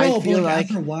feel like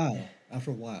after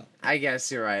a while. I guess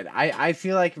you're right. I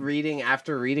feel like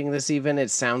after reading this, even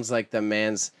it sounds like the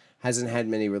man's hasn't had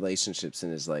many relationships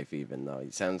in his life, even though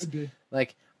he sounds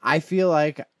like, I feel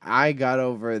like I got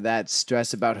over that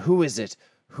stress about who is it?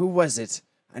 Who was it?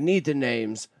 I need the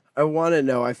names. I want to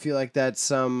know. I feel like that's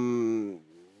some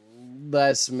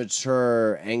less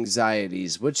mature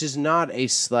anxieties, which is not a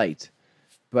slight,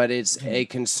 but it's a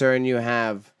concern you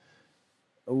have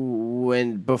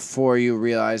before you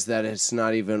realize that it's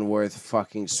not even worth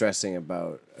fucking stressing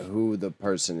about who the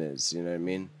person is. You know what I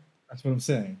mean? That's what I'm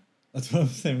saying. It's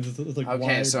like,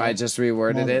 okay, so I just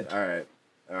reworded it. All right.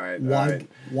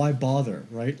 Why bother,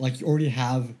 right? Like, you already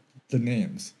have the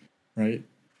names, right?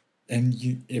 And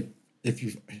if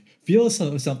you feel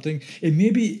something, it may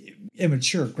be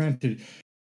immature. Granted,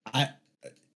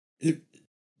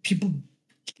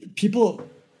 people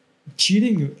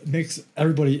cheating makes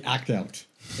everybody act out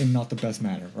in not the best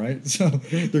manner, right? So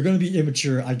they're going to be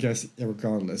immature, I guess,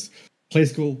 regardless. Play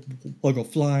school will go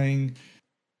flying.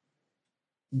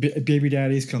 Baby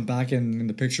daddies come back in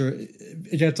the picture.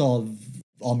 It gets all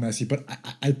messy, but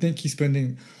I think he's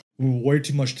spending way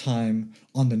too much time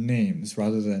on the names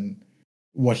rather than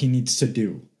what he needs to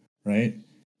do, right?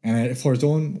 And for his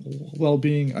own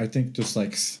well-being, I think just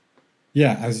like,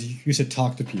 as you said,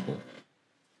 talk to people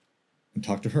and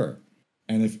talk to her,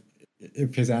 and if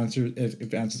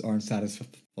answers aren't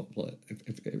satisfactory,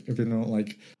 if they don't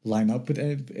like line up with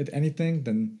anything,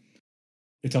 then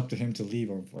it's up to him to leave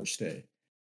or stay,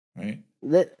 right?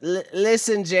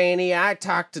 Listen, Janie, I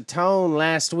talked to Tone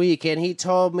last week, and he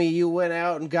told me you went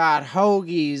out and got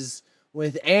hoagies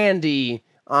with Andy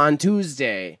on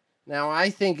Tuesday. Now, I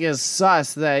think it's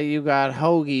sus that you got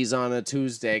hoagies on a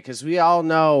Tuesday, because we all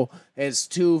know it's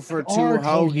 2 for 2 Our hoagie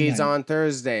hoagies night. on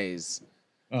Thursdays.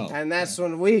 Oh, And that's yeah.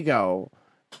 when we go.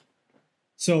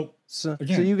 So So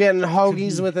you getting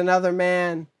hoagies with another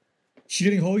man? She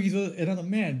getting hoagies with another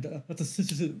man. That's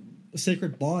a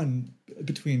sacred bond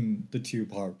between the two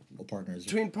partners.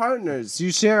 Between partners,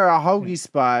 you share a hoagie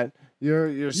spot. You're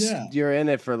Yeah. you're in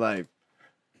it for life.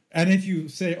 And if you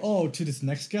say, "Oh," to this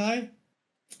next guy,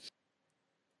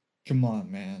 come on,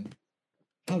 man.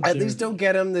 At least don't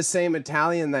get him the same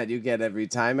Italian that you get every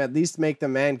time. At least make the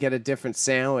man get a different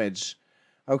sandwich.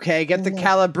 Okay, get the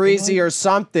Calabrese or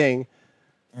something.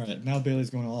 All right, now Bailey's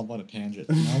going all about a tangent.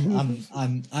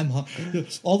 I'm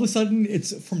all of a sudden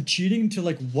it's from cheating to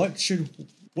like what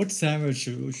sandwich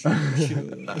should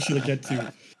I get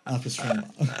to after stream?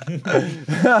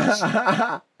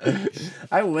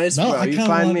 I wish, No, bro. You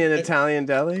find me an Italian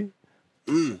deli.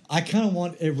 I kind of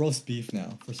want a roast beef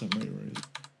now for some reason.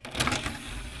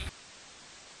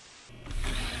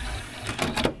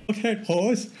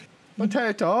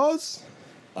 Potatoes.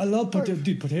 I love potatoes.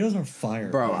 Dude, potatoes are fire.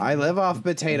 Bro, man. I live off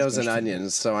potatoes and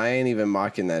onions, so I ain't even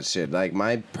mocking that shit. Like,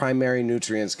 my primary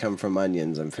nutrients come from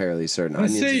onions, I'm fairly certain.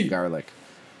 Onions and garlic.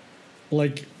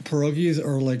 Like, pierogies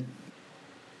are like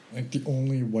the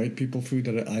only white people food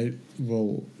that I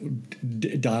will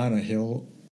die on a hill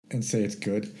and say it's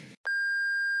good.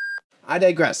 I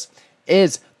digress.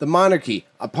 Is the monarchy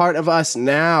a part of us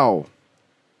now?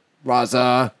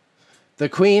 Raza. The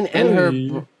queen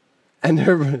and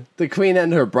the queen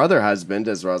and her brother husband,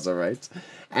 as Raza writes,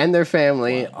 and their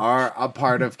family are a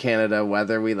part of Canada,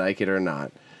 whether we like it or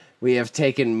not. We have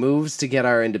taken moves to get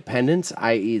our independence,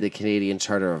 i.e. the Canadian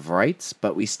Charter of Rights,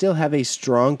 but we still have a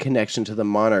strong connection to the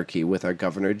monarchy with our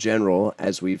Governor General,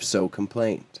 as we've so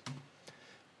complained.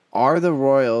 Are the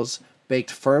royals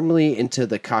baked firmly into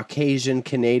the Caucasian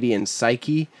Canadian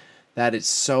psyche that it's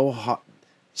so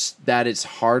that it's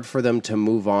hard for them to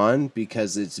move on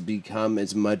because it's become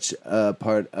as much a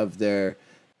part of their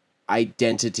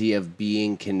identity of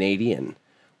being Canadian?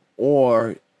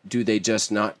 Or do they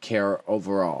just not care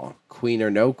overall? Queen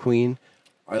or no queen,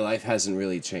 our life hasn't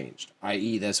really changed.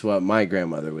 I.e., that's what my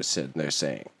grandmother was sitting there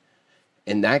saying.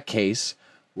 In that case,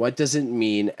 what does it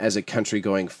mean as a country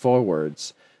going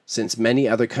forwards, since many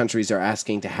other countries are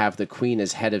asking to have the queen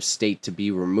as head of state to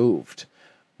be removed?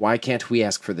 Why can't we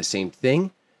ask for the same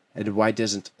thing? And why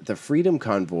doesn't the Freedom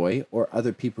Convoy or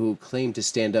other people who claim to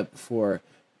stand up for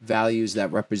values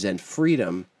that represent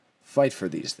freedom fight for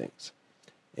these things?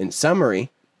 In summary,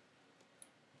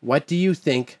 what do you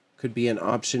think could be an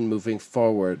option moving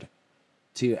forward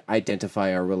to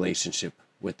identify our relationship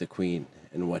with the Queen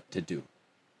and what to do?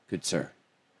 Good sir.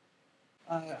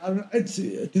 This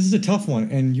is a tough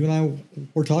one, and you and I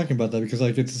were talking about that because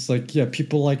like it's like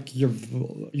people like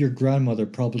your grandmother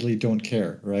probably don't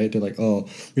care, right? They're like, oh,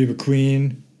 we have a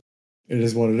queen, it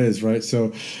is what it is, right?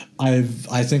 So I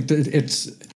think that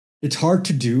it's hard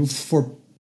to do for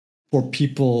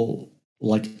people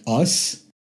like us,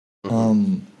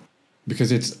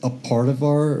 because it's a part of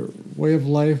our way of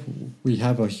life. We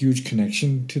have a huge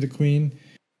connection to the queen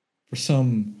for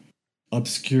some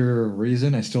obscure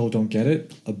reason. I still don't get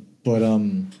it, but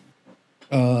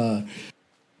I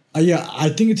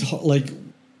think it's like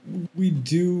we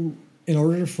do, in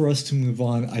order for us to move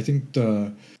on. I think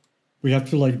we have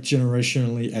to like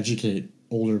generationally educate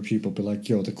older people, be like,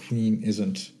 yo, the queen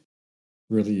isn't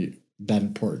really that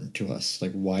important to us.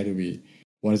 Like, why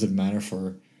does it matter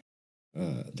for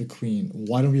the queen?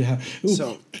 Why don't we have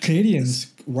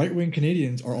Canadians, right-wing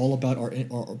Canadians are all about are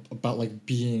about like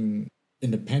being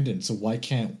independent. So why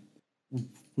can't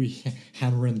we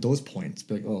hammer in those points?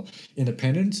 Be like, oh,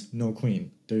 independence, no queen.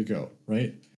 There you go,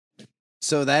 right?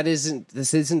 So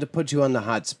this isn't to put you on the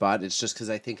hot spot. It's just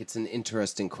because I think it's an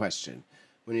interesting question.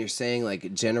 When you're saying like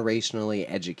generationally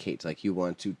educate, like you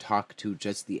want to talk to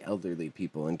just the elderly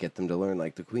people and get them to learn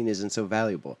like the queen isn't so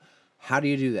valuable. How do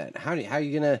you do that? How are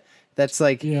you gonna? That's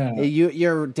like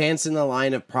you're dancing the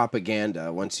line of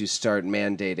propaganda once you start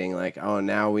mandating like, oh,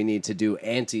 now we need to do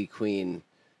anti-queen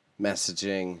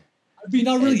messaging. I mean,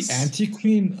 not really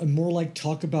anti-queen, more like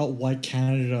talk about why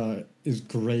Canada is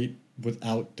great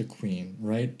without the queen,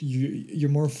 right? You're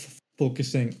more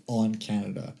focusing on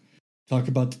Canada. Talk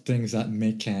about the things that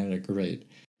make Canada great,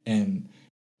 and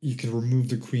you can remove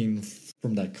the queen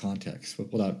from that context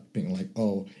without being like,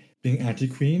 oh, being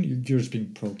anti-queen, you're just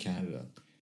being pro-Canada.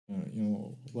 You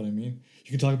know what I mean?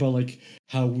 You can talk about like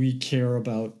how we care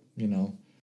about,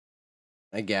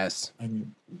 I guess. I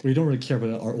mean, we don't really care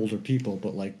about our older people,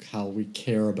 but like how we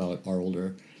care about our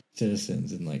older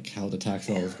citizens and like how the tax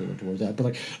dollars go towards that. But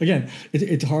like again,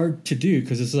 it's hard to do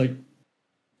because it's like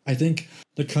I think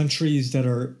the countries that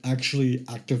are actually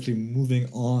actively moving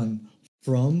on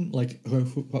from, like,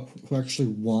 who actually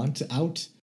want out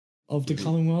of the Mhm.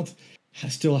 Commonwealth,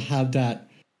 still have that,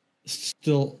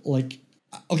 still, like,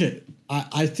 okay,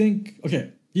 I think,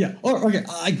 okay, yeah, or okay,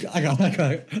 I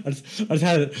just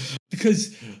had it,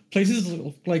 because places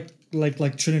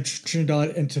like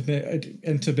Trinidad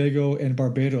and Tobago and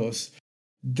Barbados,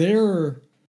 their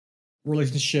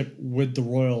relationship with the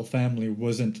royal family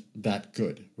wasn't that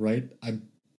good, right? I'm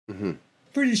Mhm.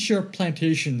 pretty sure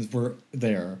plantations were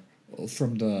there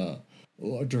from the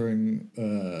during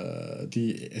the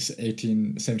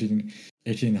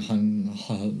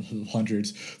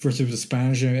 1800s. First it was the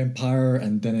Spanish Empire,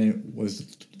 and then it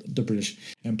was the British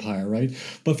Empire, right?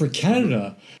 But for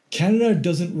Mhm. Canada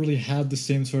doesn't really have the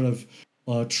same sort of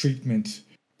treatment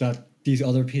that these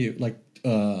other people, like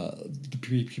the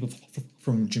people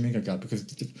from Jamaica, got, because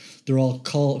they're all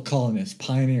colonists,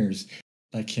 pioneers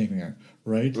that came here,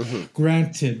 right? Mhm.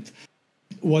 Granted,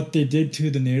 what they did to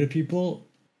the native people,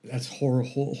 that's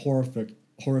horrific.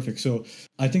 So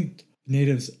I think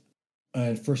natives,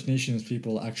 First Nations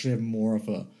people, actually have more of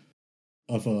a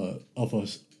of a of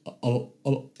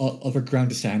a ground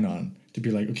to stand on, to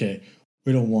be like, okay,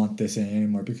 we don't want this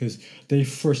anymore, because they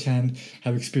firsthand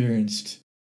have experienced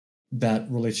that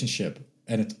relationship,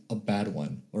 and it's a bad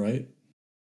one, right?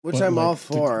 Which But I'm all like the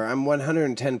for. I'm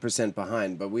 110%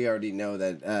 behind, but we already know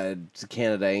that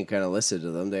Canada ain't going to listen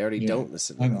to them. They already Yeah, don't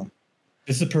listen to I know. them.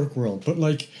 It's the perfect world, but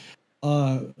like,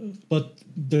 uh, but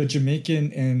the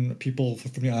Jamaican and people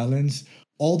from the islands,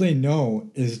 all they know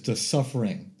is the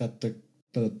suffering that the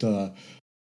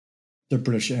the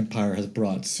British Empire has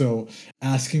brought. So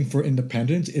asking for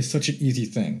independence is such an easy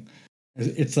thing.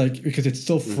 It's like, because it's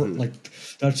still Hmm. like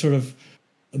that sort of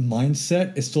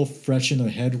mindset is still fresh in their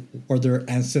head, or their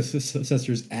ancestors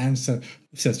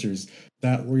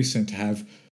that recent have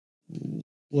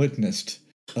witnessed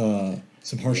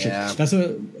some hardship. Yeah. That's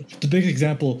the big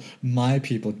example. My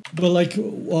people, but like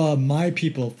my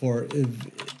people, for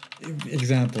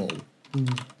example,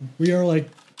 we are like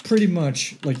pretty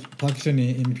much like Pakistani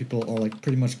Indian people are like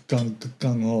pretty much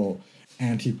gung ho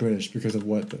anti-British because of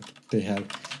what they have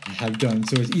done.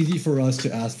 So it's easy for us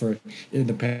to ask for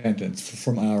independence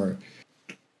from our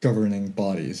governing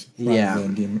bodies, rather Yeah.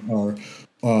 than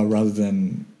rather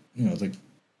than, like, I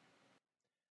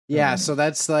Yeah. don't know. So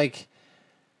that's like,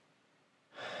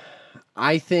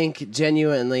 I think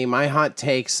genuinely my hot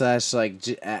take slash like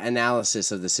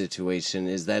analysis of the situation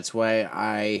is that's why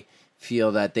I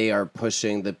feel that they are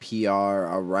pushing the PR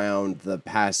around the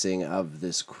passing of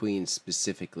this queen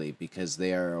specifically because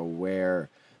they are aware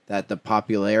that the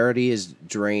popularity is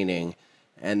draining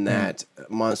and Yeah, that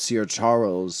Monsieur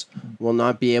Charles will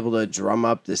not be able to drum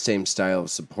up the same style of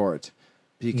support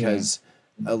yeah, because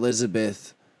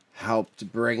Elizabeth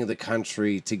helped bring the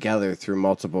country together through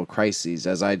multiple crises,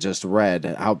 as I just read,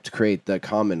 helped create the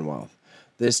Commonwealth.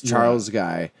 This yeah, Charles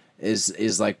guy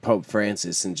is like Pope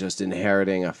Francis and just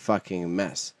inheriting a fucking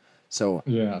mess. So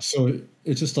yeah. So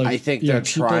it's just I like, think they're yeah,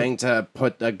 people. trying to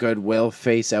put a goodwill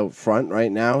face out front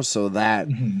right now so that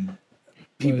Mhm. But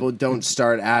people don't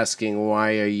start asking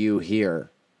why are you here.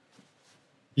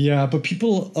 yeah, but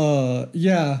people,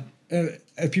 yeah, and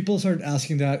people start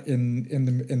asking that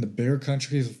in the bigger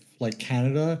countries like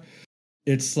Canada.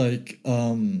 It's like,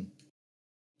 uh,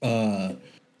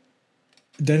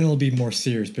 then it'll be more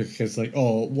serious, because, like,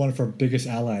 oh, one of our biggest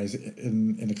allies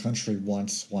in the country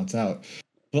wants out.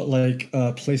 But like,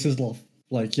 places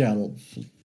like, yeah,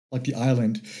 like the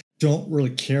island, don't really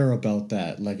care about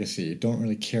that legacy, don't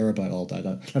really care about all that.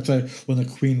 That's why when the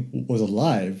queen was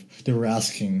alive, they were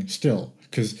asking still,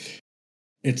 because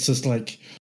it's just like,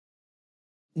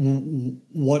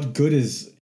 what good is,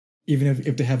 even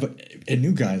if they have a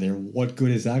new guy there, what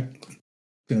good is that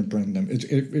going to bring them? It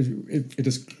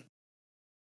is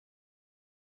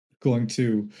going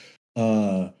to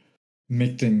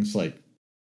make things like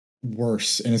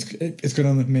worse, and it's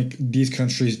going to make these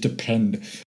countries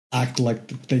act like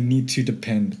they need to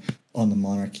depend on the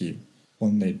monarchy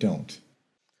when they don't.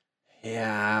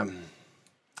 Yeah.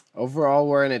 Overall,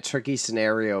 we're in a tricky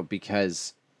scenario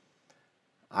because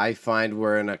I find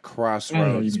we're in a Canada, you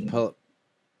crossroads. mean?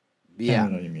 Yeah,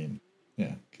 Canada, you mean?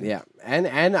 Yeah. Okay. yeah,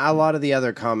 and a lot of the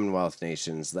other Commonwealth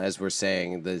nations, as we're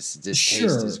saying, this distaste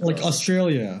Sure. is Like growing.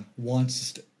 Australia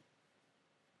wants.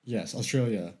 Yes,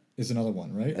 Australia is another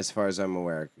one, right? As far as I'm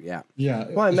aware, yeah. Yeah,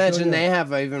 Well, I imagine Australia. they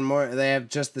have even more. They have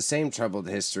just the same troubled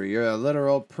history. You're a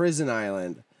literal prison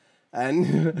island,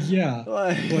 and Yeah,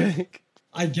 but like,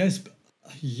 I guess,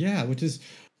 yeah, which is,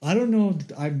 I don't know.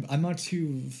 I'm not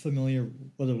too familiar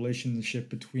with the relationship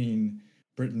between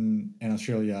Britain and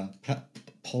Australia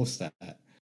post that.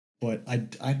 but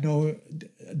I know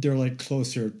they're like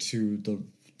closer to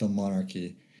the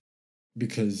monarchy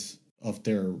because of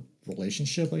their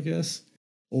relationship, I guess,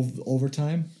 over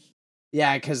time.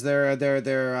 Yeah, because they're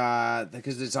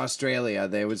because it's Australia.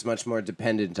 They was much more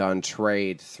dependent on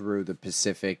trade through the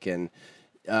Pacific and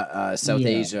South Yeah,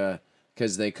 Asia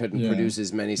because they couldn't yeah. produce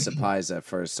as many supplies at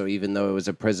first. So even though it was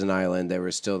a prison island, they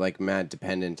were still like mad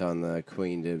dependent on the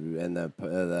Queen and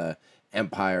the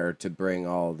Empire to bring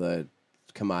all the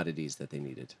commodities that they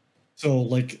needed. So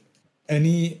like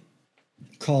any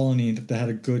colony that had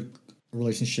a good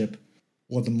relationship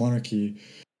with the monarchy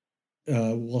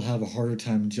will have a harder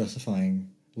time justifying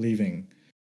leaving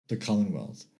the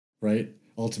Commonwealth, right?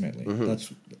 Ultimately, Hmm.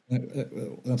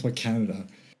 that's why Canada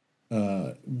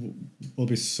will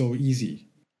be so easy.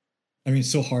 I mean,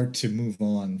 so hard to move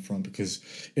on from because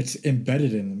it's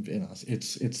embedded in us.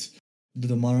 It's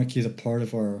the monarchy is a part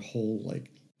of our whole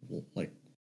like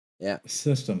Yeah,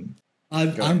 system. go.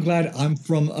 I'm glad I'm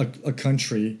from a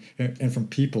country and from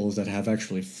peoples that have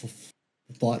actually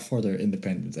fought for their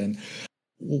independence and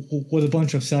with a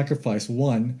bunch of sacrifice,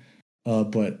 one,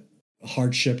 but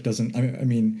hardship doesn't. I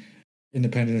mean,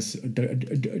 independence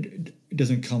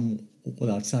doesn't come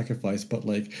without sacrifice. But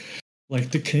like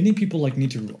the Canadian people like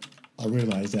need to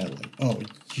realize that like, oh,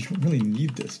 you don't really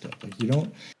need this stuff. Like you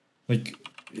don't like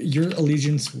your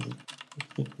allegiance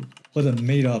with a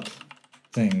made up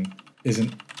thing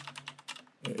isn't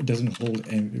it doesn't hold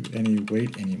any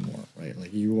weight anymore, right?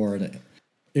 Like you are the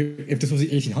if this was the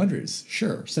 1800s,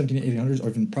 sure, 17 1800s or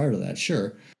even prior to that,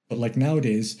 sure, but like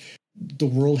nowadays the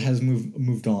world has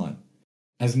moved on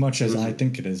as much as I Hmm.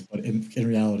 think it is, but in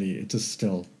reality it's just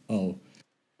still, oh,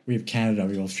 we have Canada,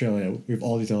 we have Australia, we have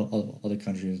all these other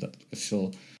countries that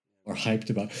still are hyped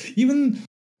about. Even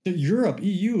Europe,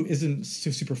 EU isn't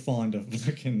super fond of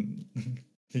fucking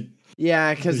the,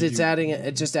 Yeah, the because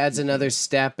it just adds another UK.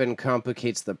 step and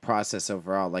complicates the process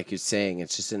overall. Like you're saying,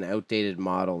 it's just an outdated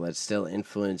model that's still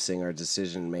influencing our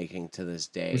decision making to this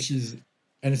day. Which is,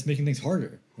 and it's making things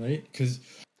harder, right? Because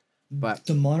But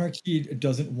the monarchy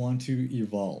doesn't want to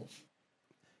evolve,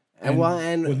 well,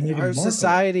 and and with Meghan our Markle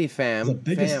society, is the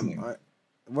biggest thing.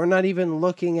 we're not even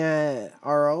looking at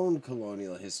our own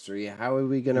colonial history. How are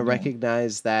we going I to know,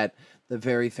 recognize that the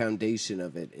very foundation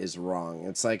of it is wrong?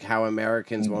 It's like how I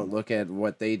Americans know. won't look at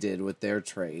what they did with their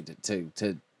trade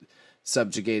to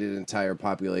subjugate an entire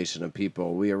population of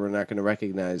people. We're not going to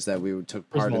recognize that we took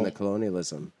First of part in the all,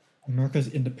 colonialism. America's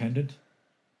independent,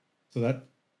 so that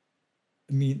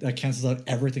I mean that cancels out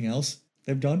everything else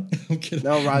they've done. I'm kidding.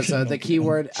 No, I'm kidding. Raza, I'm the key kidding.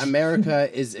 word America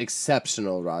is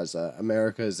exceptional, Raza.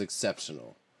 America is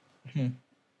exceptional.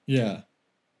 Yeah,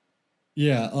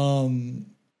 yeah.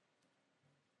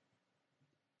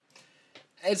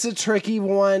 It's a tricky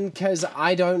one because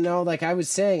I don't know. Like I was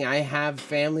saying, I have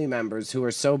family members who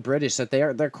are so British that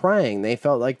they're crying. They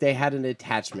felt like they had an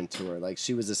attachment to her, like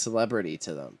she was a celebrity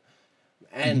to them.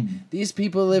 And Mhm. these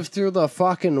people lived through the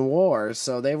fucking war,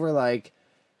 so they were like,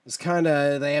 it's kind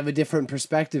of they have a different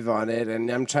perspective on it. And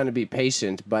I'm trying to be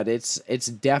patient, but it's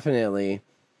definitely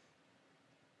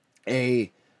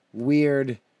a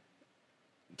weird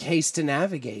case to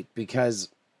navigate because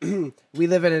we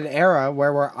live in an era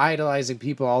where we're idolizing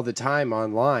people all the time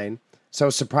online. So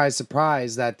surprise,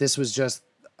 surprise, that this was just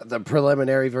the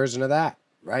preliminary version of that,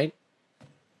 right?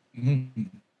 Mhm.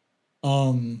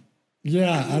 Um,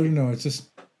 yeah. I don't know. It's just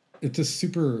it's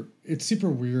super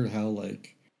weird how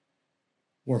like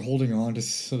we're holding on to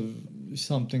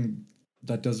something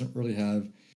that doesn't really have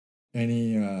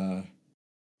any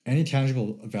any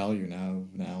tangible value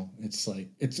now it's like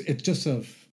it's just a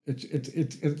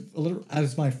it's a little,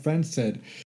 as my friend said,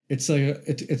 it's like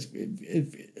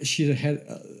she's a head,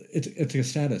 it's like a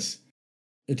status.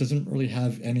 It doesn't really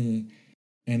have any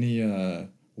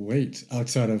weight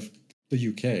outside of the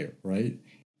UK, right?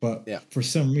 But Yeah. for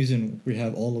some reason we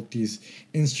have all of these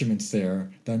instruments there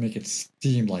that make it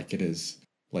seem like it is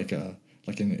like a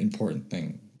like an important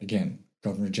thing. Again,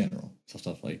 Governor General,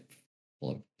 stuff like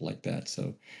that.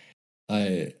 So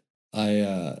I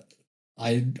I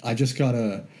I just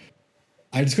gotta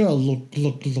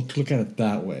look at it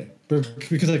that way.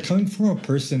 Because like coming from a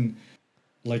person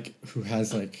like who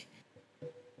has like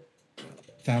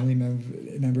family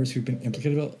members who've been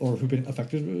implicated or who've been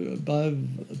affected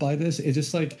by this, it's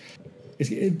just like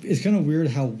it's kind of weird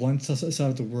how one side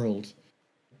of the world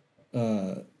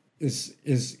uh is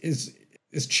is is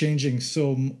is changing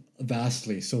so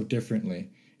vastly, so differently,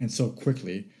 and so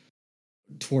quickly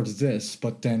towards this,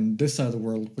 but then this side of the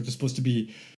world, which is supposed to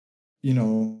be, you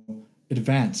know,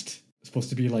 advanced, supposed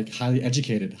to be like highly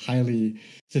educated, highly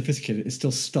sophisticated, is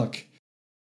still stuck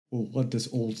with this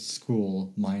old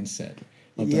school mindset.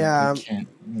 that they Yeah. can't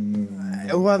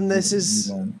Well, this move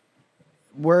is on.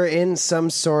 we're in some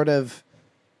sort of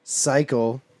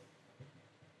cycle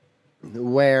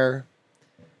where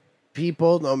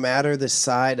people, no matter the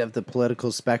side of the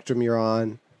political spectrum you're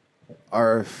on,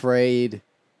 are afraid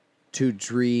to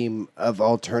dream of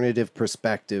alternative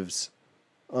perspectives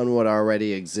on what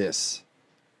already exists.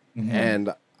 Mm-hmm.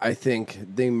 And I think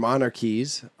the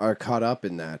monarchies are caught up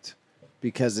in that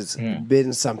because it's Yeah,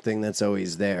 been something that's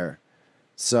always there.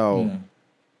 So yeah,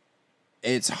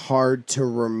 it's hard to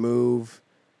remove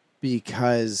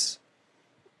because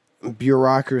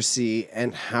bureaucracy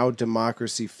and how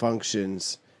democracy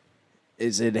functions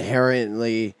is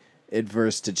inherently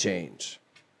adverse to change.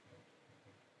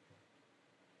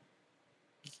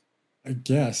 I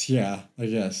guess. Yeah, I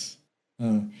guess.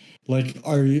 Uh, like,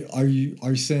 are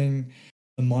you saying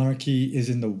the monarchy is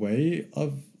in the way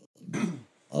of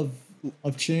of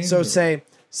So change, or?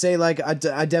 say like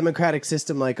a democratic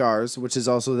system like ours, which is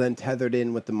also then tethered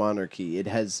in with the monarchy, it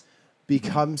has Mhm,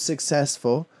 become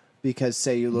successful because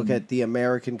say you look mhm, at the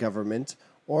American government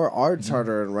or our mhm,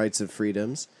 Charter and Rights and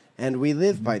Freedoms, and we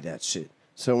live mhm, by that shit.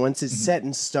 So once it's mhm. set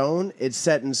in stone, it's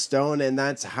set in stone, and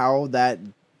that's how that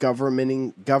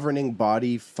governing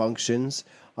body functions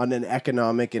on an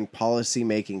economic and policy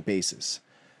making basis.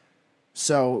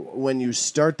 So when you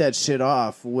start that shit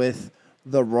off with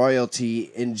the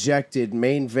royalty injected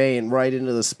main vein right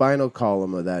into the spinal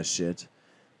column of that shit, Yeah.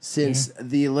 since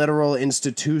the literal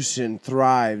institution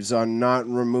thrives on not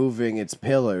removing its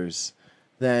pillars,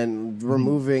 then Mhm.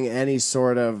 removing any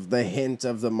sort of the hint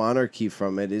of the monarchy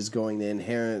from it is going to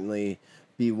inherently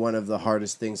be one of the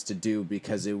hardest things to do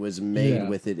because it was made Yeah.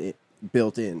 with it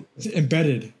built in. It's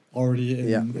embedded already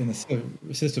Yeah. in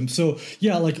a system. So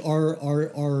yeah, like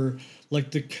our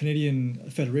like the Canadian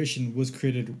Federation was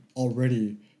created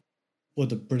already with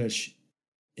the British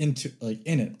into like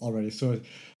in it already. So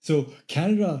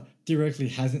Canada theoretically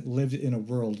hasn't lived in a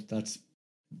world that's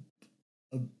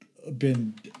uh,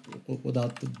 been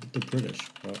without the British,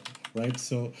 right?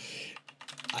 So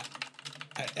I,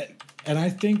 I, and I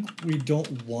think we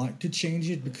don't want to change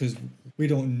it because we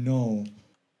don't know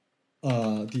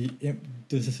the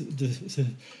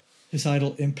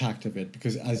societal impact of it,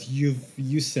 because as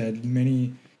you said,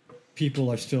 many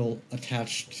people are still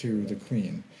attached to the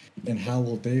queen, and how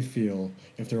will they feel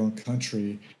if their own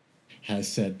country has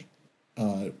said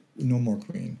no more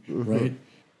queen, Mm-hmm. right?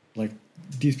 Like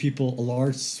these people, a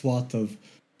large swath of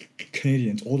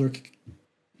Canadians, older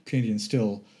Canadians,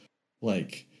 still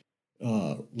like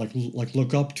like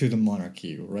look up to the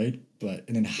monarchy, right? But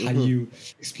and then how do Mm-hmm. you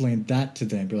explain that to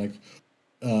them? Be like,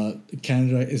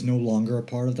 Canada is no longer a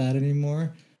part of that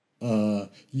anymore.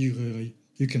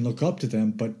 You can look up to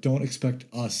them, but don't expect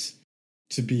us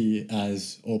to be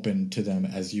as open to them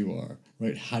as you are,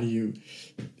 right? How do you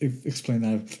explain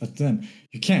that to them?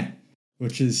 You can't,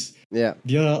 which is Yeah.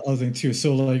 the other thing too.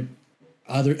 So like,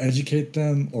 either educate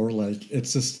them, or like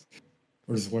it's just,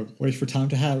 or just wait for time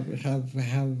to have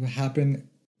happen.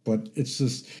 But it's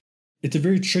just, it's a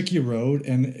very tricky road,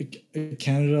 and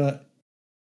Canada,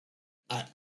 I,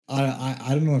 I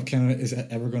don't know if Canada is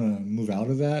ever going to move out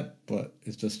of that, but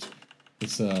it's just,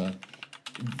 it's a,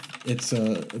 it's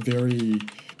a very,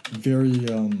 very,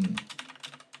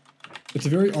 it's a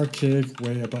very archaic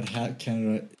way about how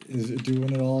Canada is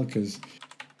doing it all. Because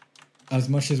as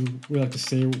much as we like to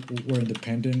say we're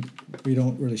independent, we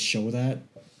don't really show that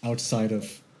outside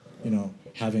of,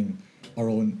 having our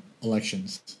own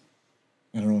elections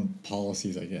and our own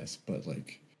policies, I guess. But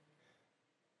like,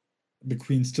 the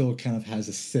Queen still kind of has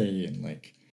a say in,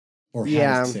 like, or had a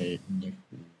Yeah. say in, like,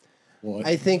 what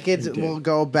I think we it will did.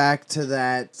 go back to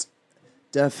that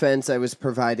defense I was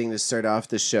providing to start off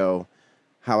the show,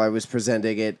 how I was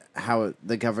presenting it, how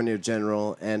the Governor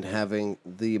General and having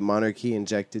the monarchy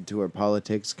injected to our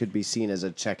politics could be seen as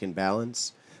a check and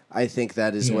balance. I think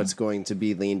that is Yeah. what's going to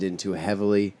be leaned into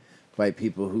heavily by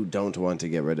people who don't want to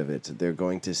get rid of it. They're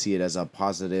going to see it as a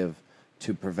positive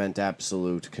to prevent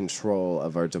absolute control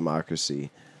of our democracy.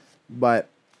 But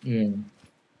Yeah.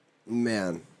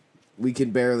 man, we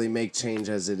can barely make change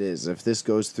as it is. If this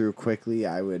goes through quickly,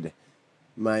 I would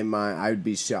my mind I would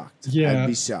be shocked. I'd be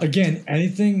Yeah. shocked. Again,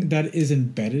 anything that is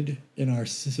embedded in our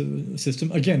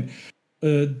system. Again,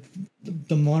 the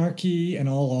monarchy and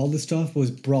all this stuff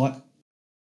was brought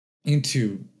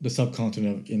into the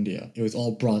subcontinent of India. It was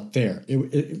all brought there.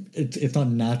 It's not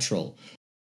natural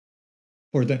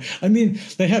for them. I mean,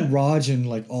 they had Raj and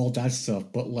like all that stuff,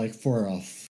 but like for a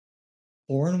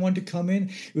foreign one to come in,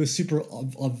 it was super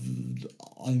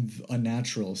of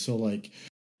unnatural. So like,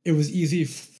 it was easy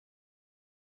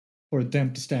for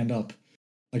them to stand up,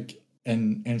 like,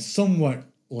 and somewhat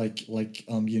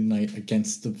unite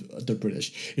against the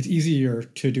British. It's easier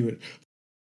to do it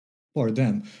for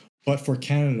them, but for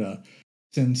Canada,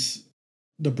 since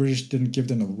the British didn't give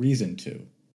them a reason to,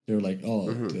 they're like,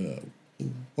 oh,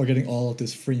 we're getting all of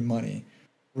this free money,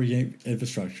 free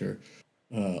infrastructure,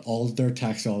 all their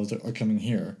tax dollars are coming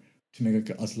here to make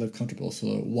us live comfortable.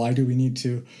 So why do we need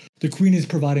to? The Queen is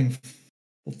providing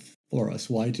for us.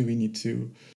 Why do we need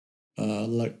to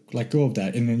let go of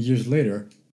that? And then years later,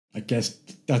 I guess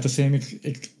that's the same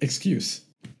excuse,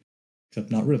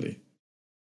 except not really.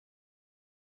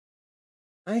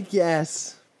 I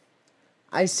guess.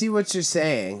 I see what you're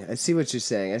saying.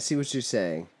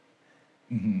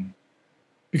 Mm-hmm.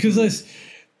 Because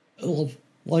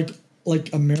like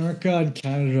America and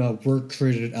Canada were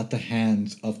created at the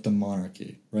hands of the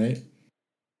monarchy, right?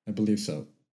 I believe so.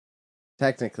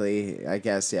 Technically, I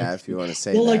guess, yeah, if you want to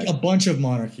say well, that. like a bunch of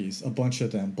monarchies, a bunch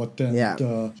of them, but then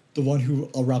the one who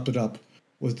wrapped it up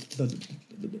was the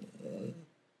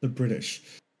British.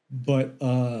 But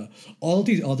all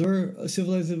these other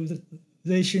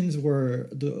civilizations where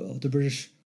the British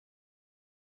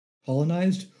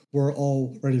colonized were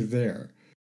already there.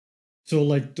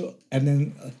 So and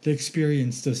then they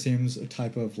experienced the same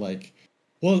type of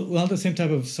not the same type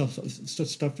of stuff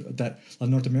that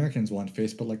North Americans want to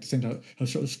face, but like the same type of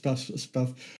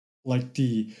stuff like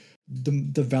the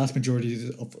vast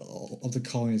majority of the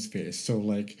colonies face. So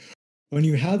like when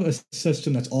you have a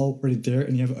system that's already there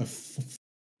and you have a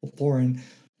foreign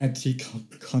entity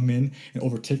come in and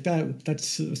overtake that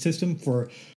system for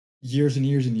years and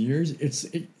years and years,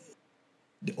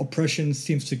 the oppression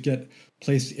seems to get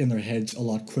placed in their heads a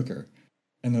lot quicker.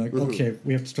 And they're like, okay,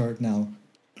 we have to start now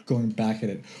going back at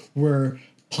it. Where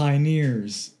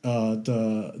pioneers,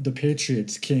 the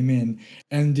patriots came in,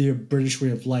 and the British way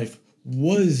of life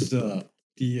was the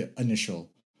initial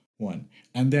one.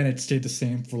 And then it stayed the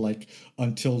same for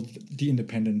until the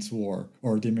Independence War,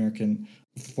 or the American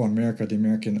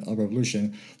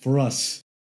Revolution. For us,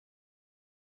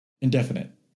 indefinite.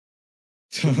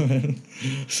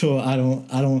 So I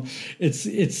don't.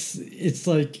 It's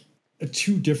like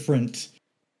two different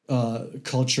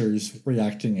cultures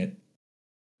reacting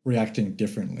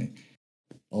differently,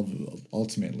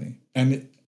 ultimately, and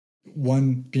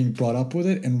one being brought up with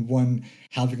it and one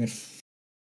having it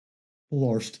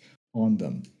forced on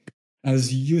them.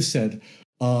 As you said,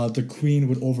 the Queen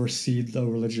would oversee the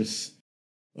religious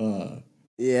laws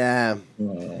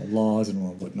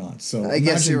and whatnot. So I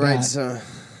guess you're right. So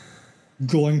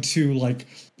going to like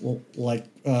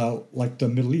the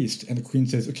Middle East, and the Queen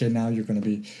says, okay, now you're going to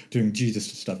be doing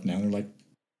Jesus stuff now. And they're like,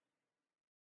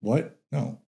 what?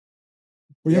 No.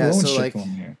 We have our own shit going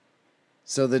here.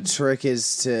 So the trick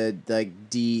is to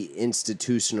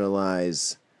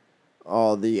de-institutionalize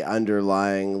all the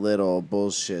underlying little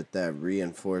bullshit that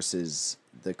reinforces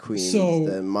the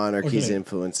the monarchy's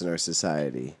influence in our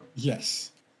society.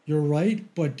 Yes, you're right,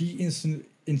 but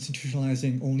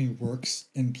institutionalizing only works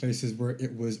in places where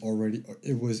it was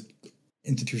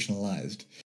institutionalized,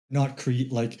 not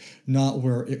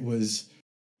where it was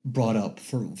brought up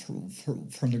from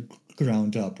the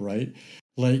ground up, right?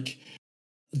 Like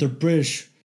the British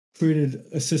created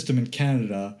a system in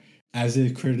Canada as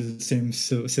they created the same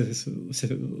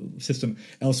system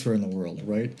elsewhere in the world,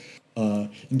 right?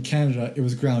 In Canada, it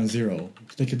was ground zero.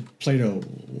 They could Plato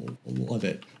of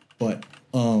it, but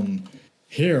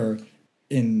here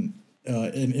in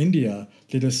India,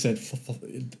 they just said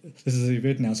this is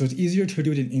it now. So it's easier to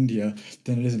do it in India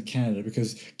than it is in Canada,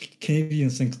 because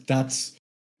Canadians think that's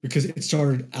because it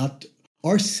started out.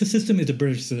 Our system is a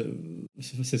British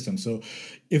system. So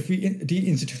if we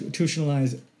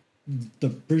deinstitutionalize the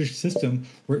British system,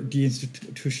 we're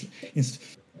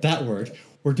that word.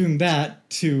 We're doing that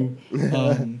to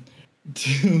the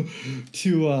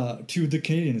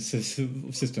Canadian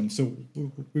system. So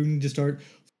we need to start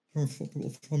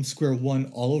from square one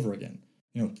all over again.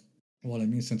 You know what I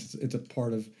mean? Since it's a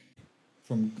part of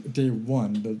from day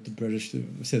one, the British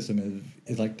system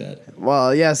is like that.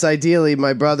 Well, yes, ideally,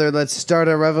 my brother, let's start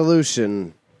a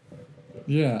revolution.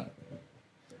 Yeah.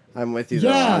 I'm with you,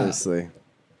 though, honestly.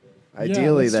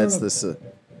 Ideally, that's the...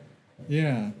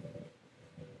 Yeah.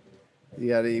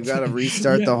 You gotta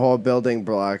restart the whole building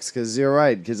blocks, because you're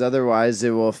right, because otherwise it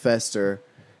will fester,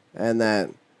 and that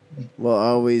will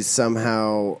always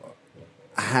somehow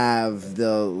have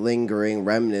the lingering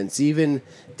remnants, even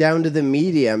down to the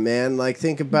media, man. Like,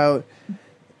 think about,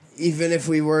 even if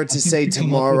we were to say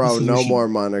tomorrow, no more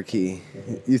monarchy.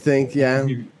 You think, yeah?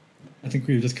 I think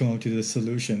we've just come up to the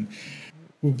solution.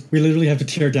 We literally have to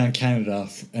tear down Canada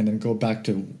and then go back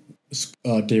to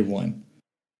day one.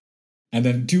 And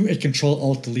then do a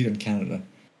Control-Alt-Delete in Canada.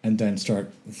 and then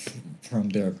start from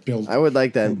there. Build. I would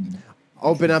like that.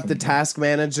 Open up the from- task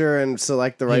manager and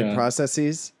select the right Yeah.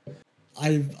 processes.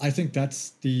 I think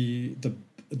that's the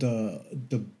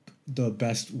the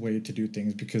best way to do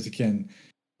things, because again,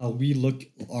 we look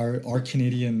our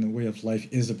Canadian way of life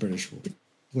is a British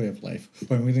way of life.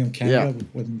 When we live in Canada,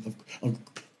 of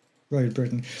Great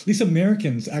Britain, at least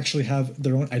Americans actually have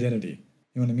their own identity.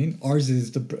 You know what I mean? Ours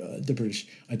is the British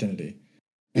identity,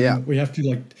 and Yeah. we have to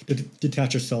like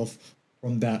detach ourselves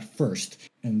from that first,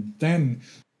 and then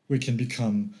we can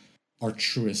become our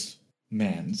truest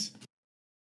mans.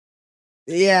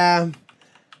 Yeah.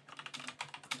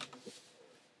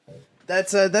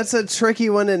 That's a tricky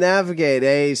one to navigate.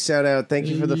 Hey, shout out. Thank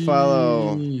you for the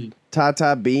follow. Hey.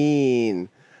 Tata Bean.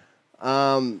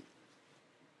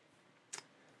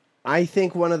 I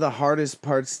think one of the hardest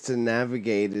parts to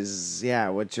navigate is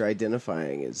what you're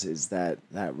identifying is that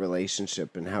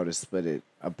relationship and how to split it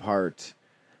apart.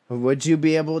 Would you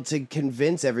be able to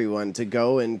convince everyone to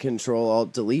go in Control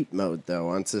Alt Delete mode though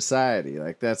on society?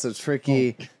 Like that's a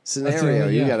tricky scenario.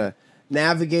 You gotta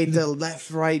navigate the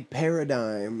left right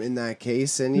paradigm in that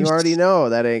case, and you already know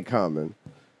that ain't common.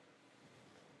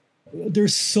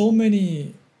 There's so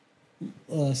many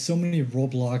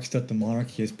roadblocks that the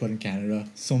monarchy has put in Canada.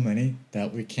 So many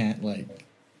that we can't like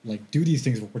do these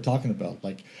things what we're talking about.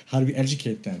 Like how do we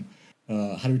educate them?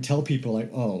 How do we tell people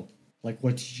like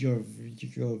what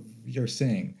you're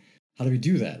saying? How do we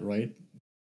do that, right?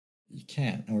 You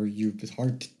can't, or it's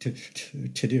hard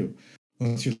to do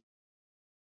unless you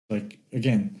like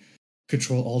again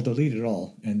control all delete it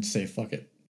all and say fuck it.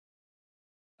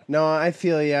 No, I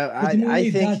feel you. I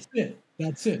think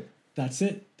That's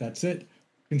it.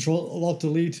 Control Alt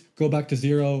Delete, go back to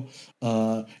 0,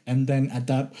 and then at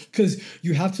that, because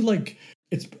you have to like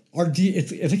it's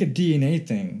it's like a DNA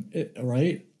thing,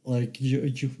 right? Like you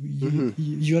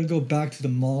got to go back to the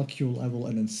molecule level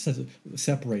and then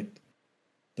separate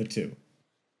the two.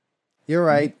 you're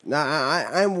right.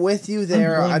 I'm with you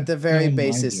there at the very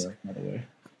basis. Here, by the way.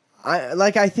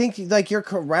 I think you're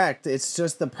correct. It's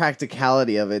just the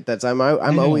practicality of it that's I'm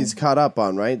always caught up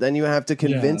on, right? Then you have to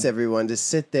convince everyone to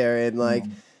sit there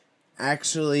and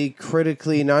actually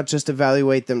critically not just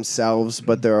evaluate themselves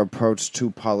but their approach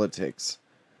to politics.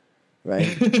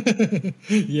 Right?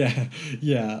 yeah.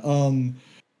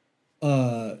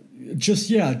 Just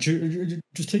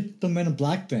take the Men in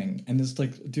Black thing and just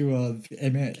like do a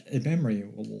memory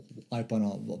wipe on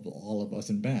all of us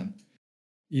and bam.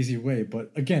 Easy way,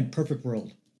 but again, perfect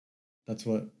world. That's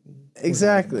what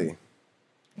exactly.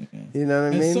 You know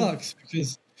what I mean? It sucks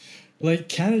because like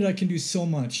Canada can do so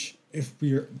much if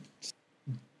we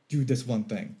do this one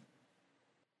thing.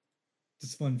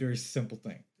 This one very simple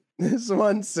thing. This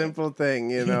one simple thing,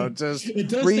 just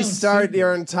restart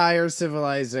your entire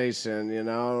civilization,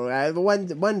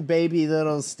 one baby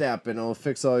little step and it'll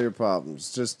fix all your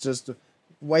problems. Just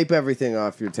wipe everything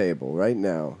off your table right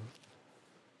now.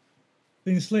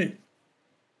 Clean slate.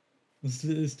 Let's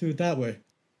do it that way.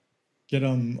 Get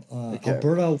Okay.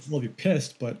 Alberta will be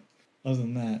pissed, but other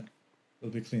than that,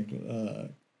 it'll be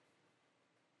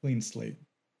clean slate.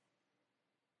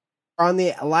 On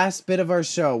the last bit of our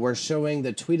show, we're showing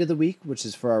the tweet of the week, which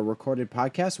is for our recorded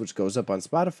podcast, which goes up on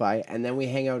Spotify, and then we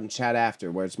hang out and chat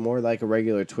after, where it's more like a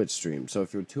regular Twitch stream. So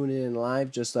if you're tuning in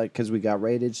live, just like because we got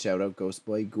rated, shout out Ghost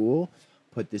Boy Ghoul,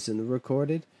 put this in the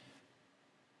recorded.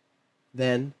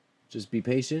 Then just be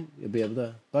patient. You'll be able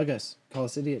to bug us, call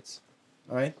us idiots.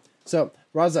 All right. So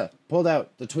Raza pulled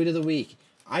out the tweet of the week.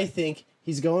 I think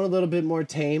he's going a little bit more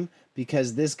tame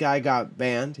because this guy got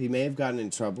banned. He may have gotten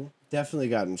in trouble. Definitely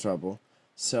got in trouble.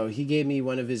 So he gave me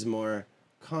one of his more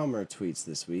calmer tweets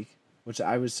this week, which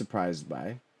I was surprised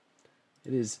by.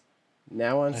 It is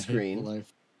now on screen.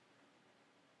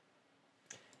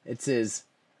 It says,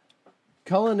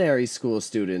 culinary school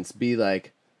students be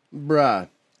like, bruh,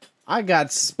 I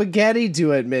got spaghetti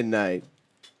due at midnight.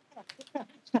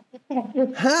 That's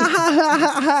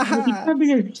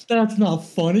not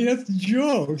funny. That's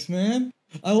jokes, man.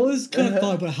 I always kind of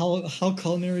thought about how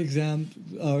culinary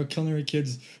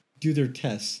kids do their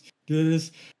tests. Do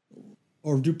this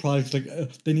or do projects like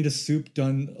they need a soup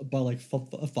done by like 5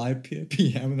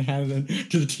 p.m. and hand it in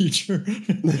to the teacher.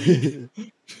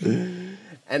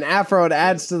 And Afro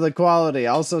adds to the quality.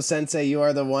 Also, Sensei, you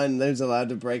are the one who's allowed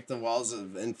to break the walls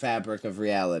and fabric of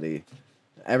reality.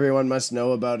 Everyone must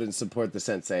know about and support the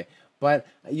Sensei. But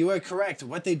you are correct.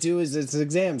 What they do is it's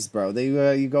exams, bro. They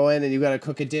you go in and you gotta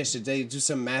cook a dish. They do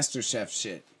some MasterChef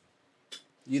shit.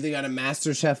 You either gotta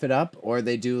MasterChef it up, or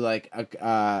they do like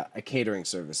a catering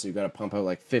service. So you gotta pump out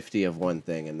like 50 of one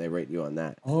thing, and they rate you on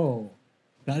that. Oh,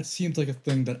 that seems like a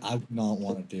thing that I would not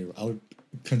want to do. I would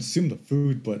consume the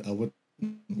food, but I wouldn't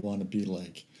want to be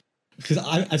like, because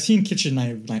I've seen kitchen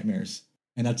nightmares,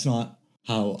 and that's not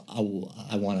how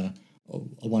I want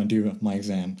to do my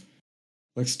exam.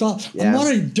 Like, stop! I'm Yeah. not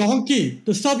a donkey.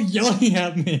 Just stop yelling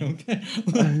at me, okay?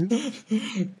 I'm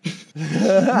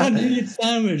not an idiot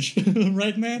sandwich,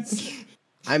 right, man?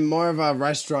 I'm more of a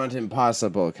Restaurant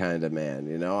Impossible kind of man,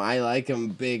 you know? I like them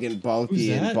big and Who's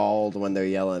bulky and that? bald when they're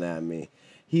yelling at me.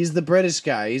 He's the British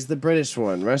guy. He's the British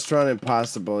one. Restaurant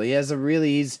Impossible. He has a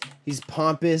really... He's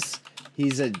pompous.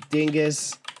 He's a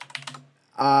dingus.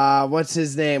 What's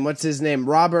his name?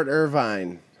 Robert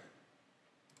Irvine.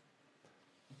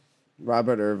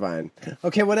 Robert Irvine.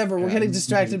 Okay, whatever. We're getting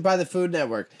distracted by the Food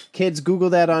Network. Kids, Google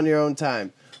that on your own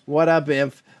time. What up,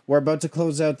 Inf? We're about to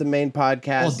close out the main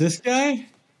podcast. Oh, this guy?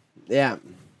 Yeah.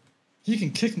 You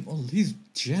can kick him. Oh, he's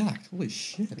jacked. Holy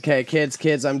shit. Okay,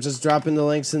 kids, I'm just dropping the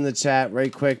links in the chat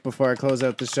right quick before I close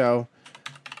out the show.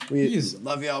 We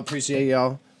love y'all, appreciate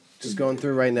y'all. Just going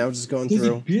through right now, Does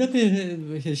he beat up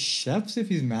his chefs if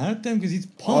he's mad at them? Because he's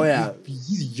pumped. Oh, yeah.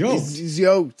 He's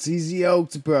yoked. He's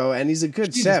yoked, bro. And he's a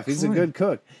good chef. He's a good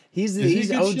cook. He's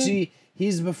OG. Chef?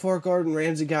 He's before Gordon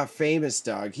Ramsay got famous,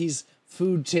 dog. He's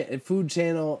Food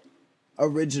Channel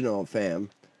original,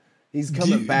 fam. He's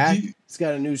coming back. He's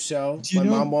got a new show. My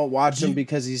mom won't watch him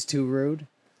because he's too rude.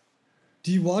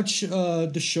 Do you watch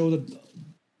the show that...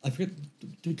 I forget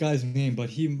the guy's name,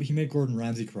 but he made Gordon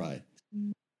Ramsay cry.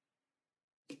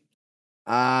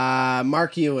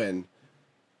 Mark Ewan.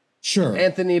 Sure.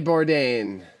 Anthony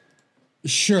Bourdain.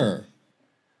 Sure.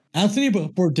 Anthony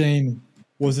Bourdain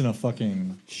wasn't a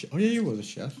fucking... Oh, yeah, he was a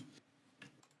chef.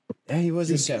 Yeah, he was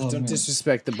a chef. Don't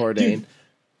disrespect the Bourdain.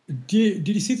 Did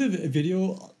you see the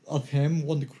video of him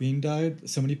when the Queen died?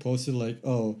 Somebody posted, like,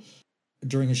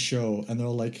 during a show, and they're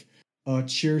like,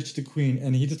 cheers to the Queen.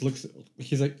 And he just looks...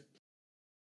 He's like,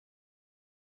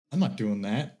 I'm not doing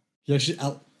that. He actually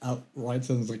outright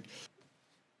says, like,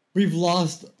 we've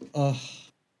lost... I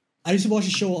used to watch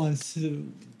a show on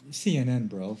CNN,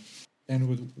 bro, and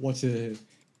with what's it,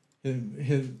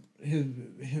 his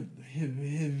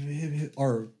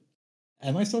or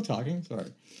am I still talking? Sorry.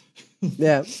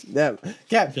 Yeah.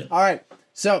 Okay. All right.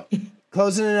 So,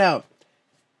 closing it out.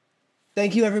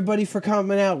 Thank you everybody for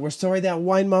coming out. We're sorry that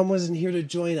Wine Mom wasn't here to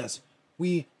join us.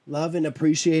 We love and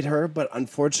appreciate her, but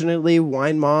unfortunately,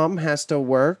 Wine Mom has to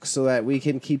work so that we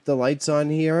can keep the lights on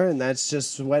here, and that's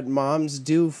just what moms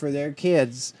do for their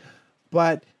kids.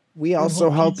 But we also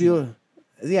help you.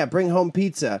 Yeah, bring home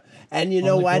pizza. And you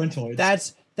know what?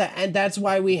 That's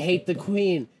why we hate the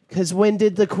Queen. Because when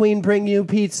did the Queen bring you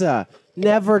pizza?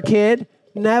 Never, kid.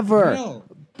 Never. No.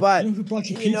 But you know who brought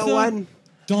you you know pizza?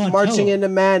 what? Marching into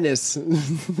Madness.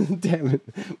 Damn it.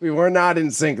 We were not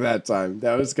in sync that time.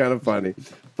 That was kind of funny.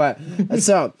 But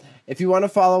so, if you want to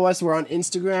follow us, we're on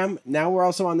Instagram. Now we're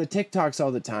also on the TikToks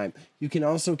all the time. You can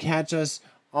also catch us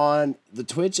on the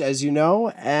Twitch, as you know,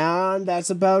 and that's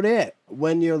about it.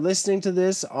 When you're listening to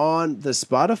this on the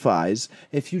Spotifys,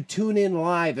 if you tune in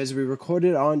live as we record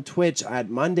it on Twitch at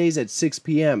Mondays at 6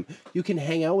 p.m., you can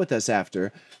hang out with us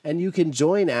after, and you can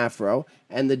join Afro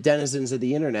and the denizens of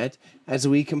the internet as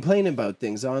we complain about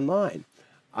things online.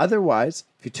 Otherwise,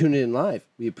 if you tune in live,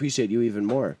 we appreciate you even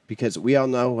more, because we all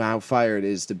know how fire it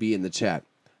is to be in the chat.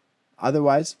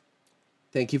 Otherwise,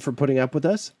 thank you for putting up with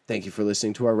us. Thank you for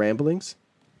listening to our ramblings.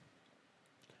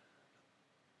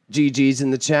 GG's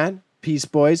in the chat. Peace,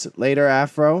 boys. Later,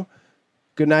 Afro.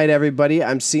 Good night, everybody.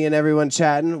 I'm seeing everyone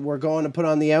chatting. We're going to put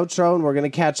on the outro, and we're going to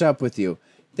catch up with you.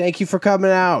 Thank you for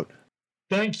coming out.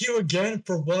 Thank you again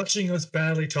for watching us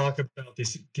badly talk about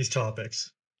these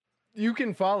topics. You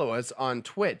can follow us on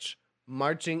Twitch,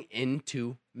 Marching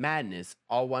Into Madness,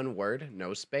 all one word,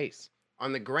 no space.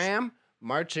 On the gram,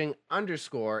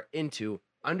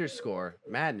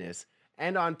 marching_into_madness.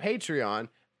 And on Patreon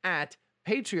at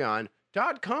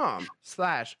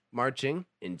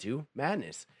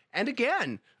patreon.com/marchingintomadness. And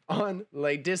again on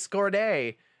Le Discord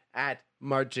at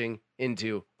Marching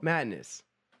Into Madness.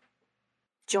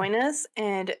 Join us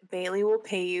and Bailey will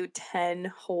pay you 10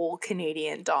 whole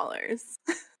Canadian dollars.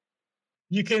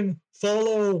 You can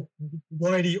follow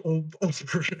Whitey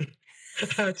over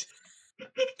at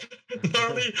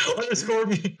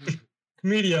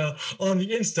gnarly_media on the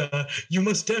Insta. You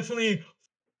must definitely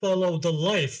follow the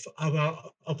life of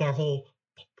our whole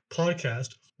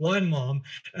podcast, Wine Mom,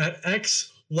 at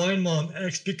X Wine Mom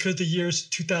X, because the year's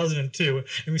 2002,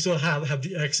 and we still have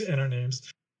the X in our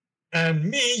names. And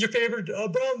me, your favorite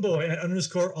brown boy, at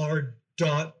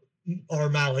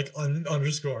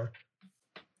 _r.r_malik_.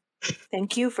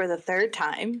 Thank you for the third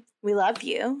time. We love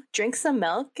you. Drink some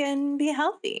milk and be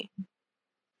healthy.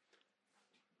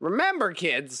 Remember,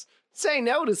 kids, say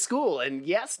no to school and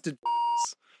yes to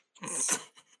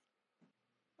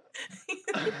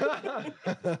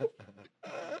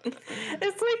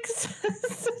It's like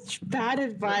such bad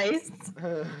advice.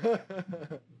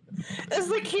 It's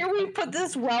like, here we put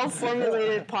this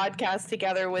well-formulated podcast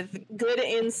together with good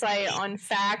insight on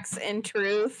facts and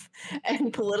truth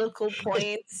and political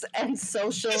points and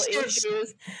social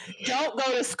issues. Don't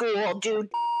go to school, dude.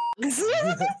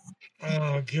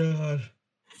 Oh, God.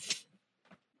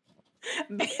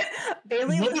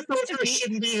 Bailey Motherfuckers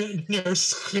shouldn't be in their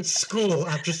school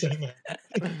after saying that.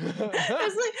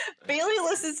 It's like, Bailey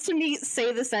listens to me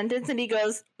say the sentence and he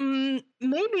goes,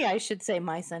 maybe I should say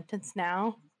my sentence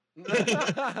now.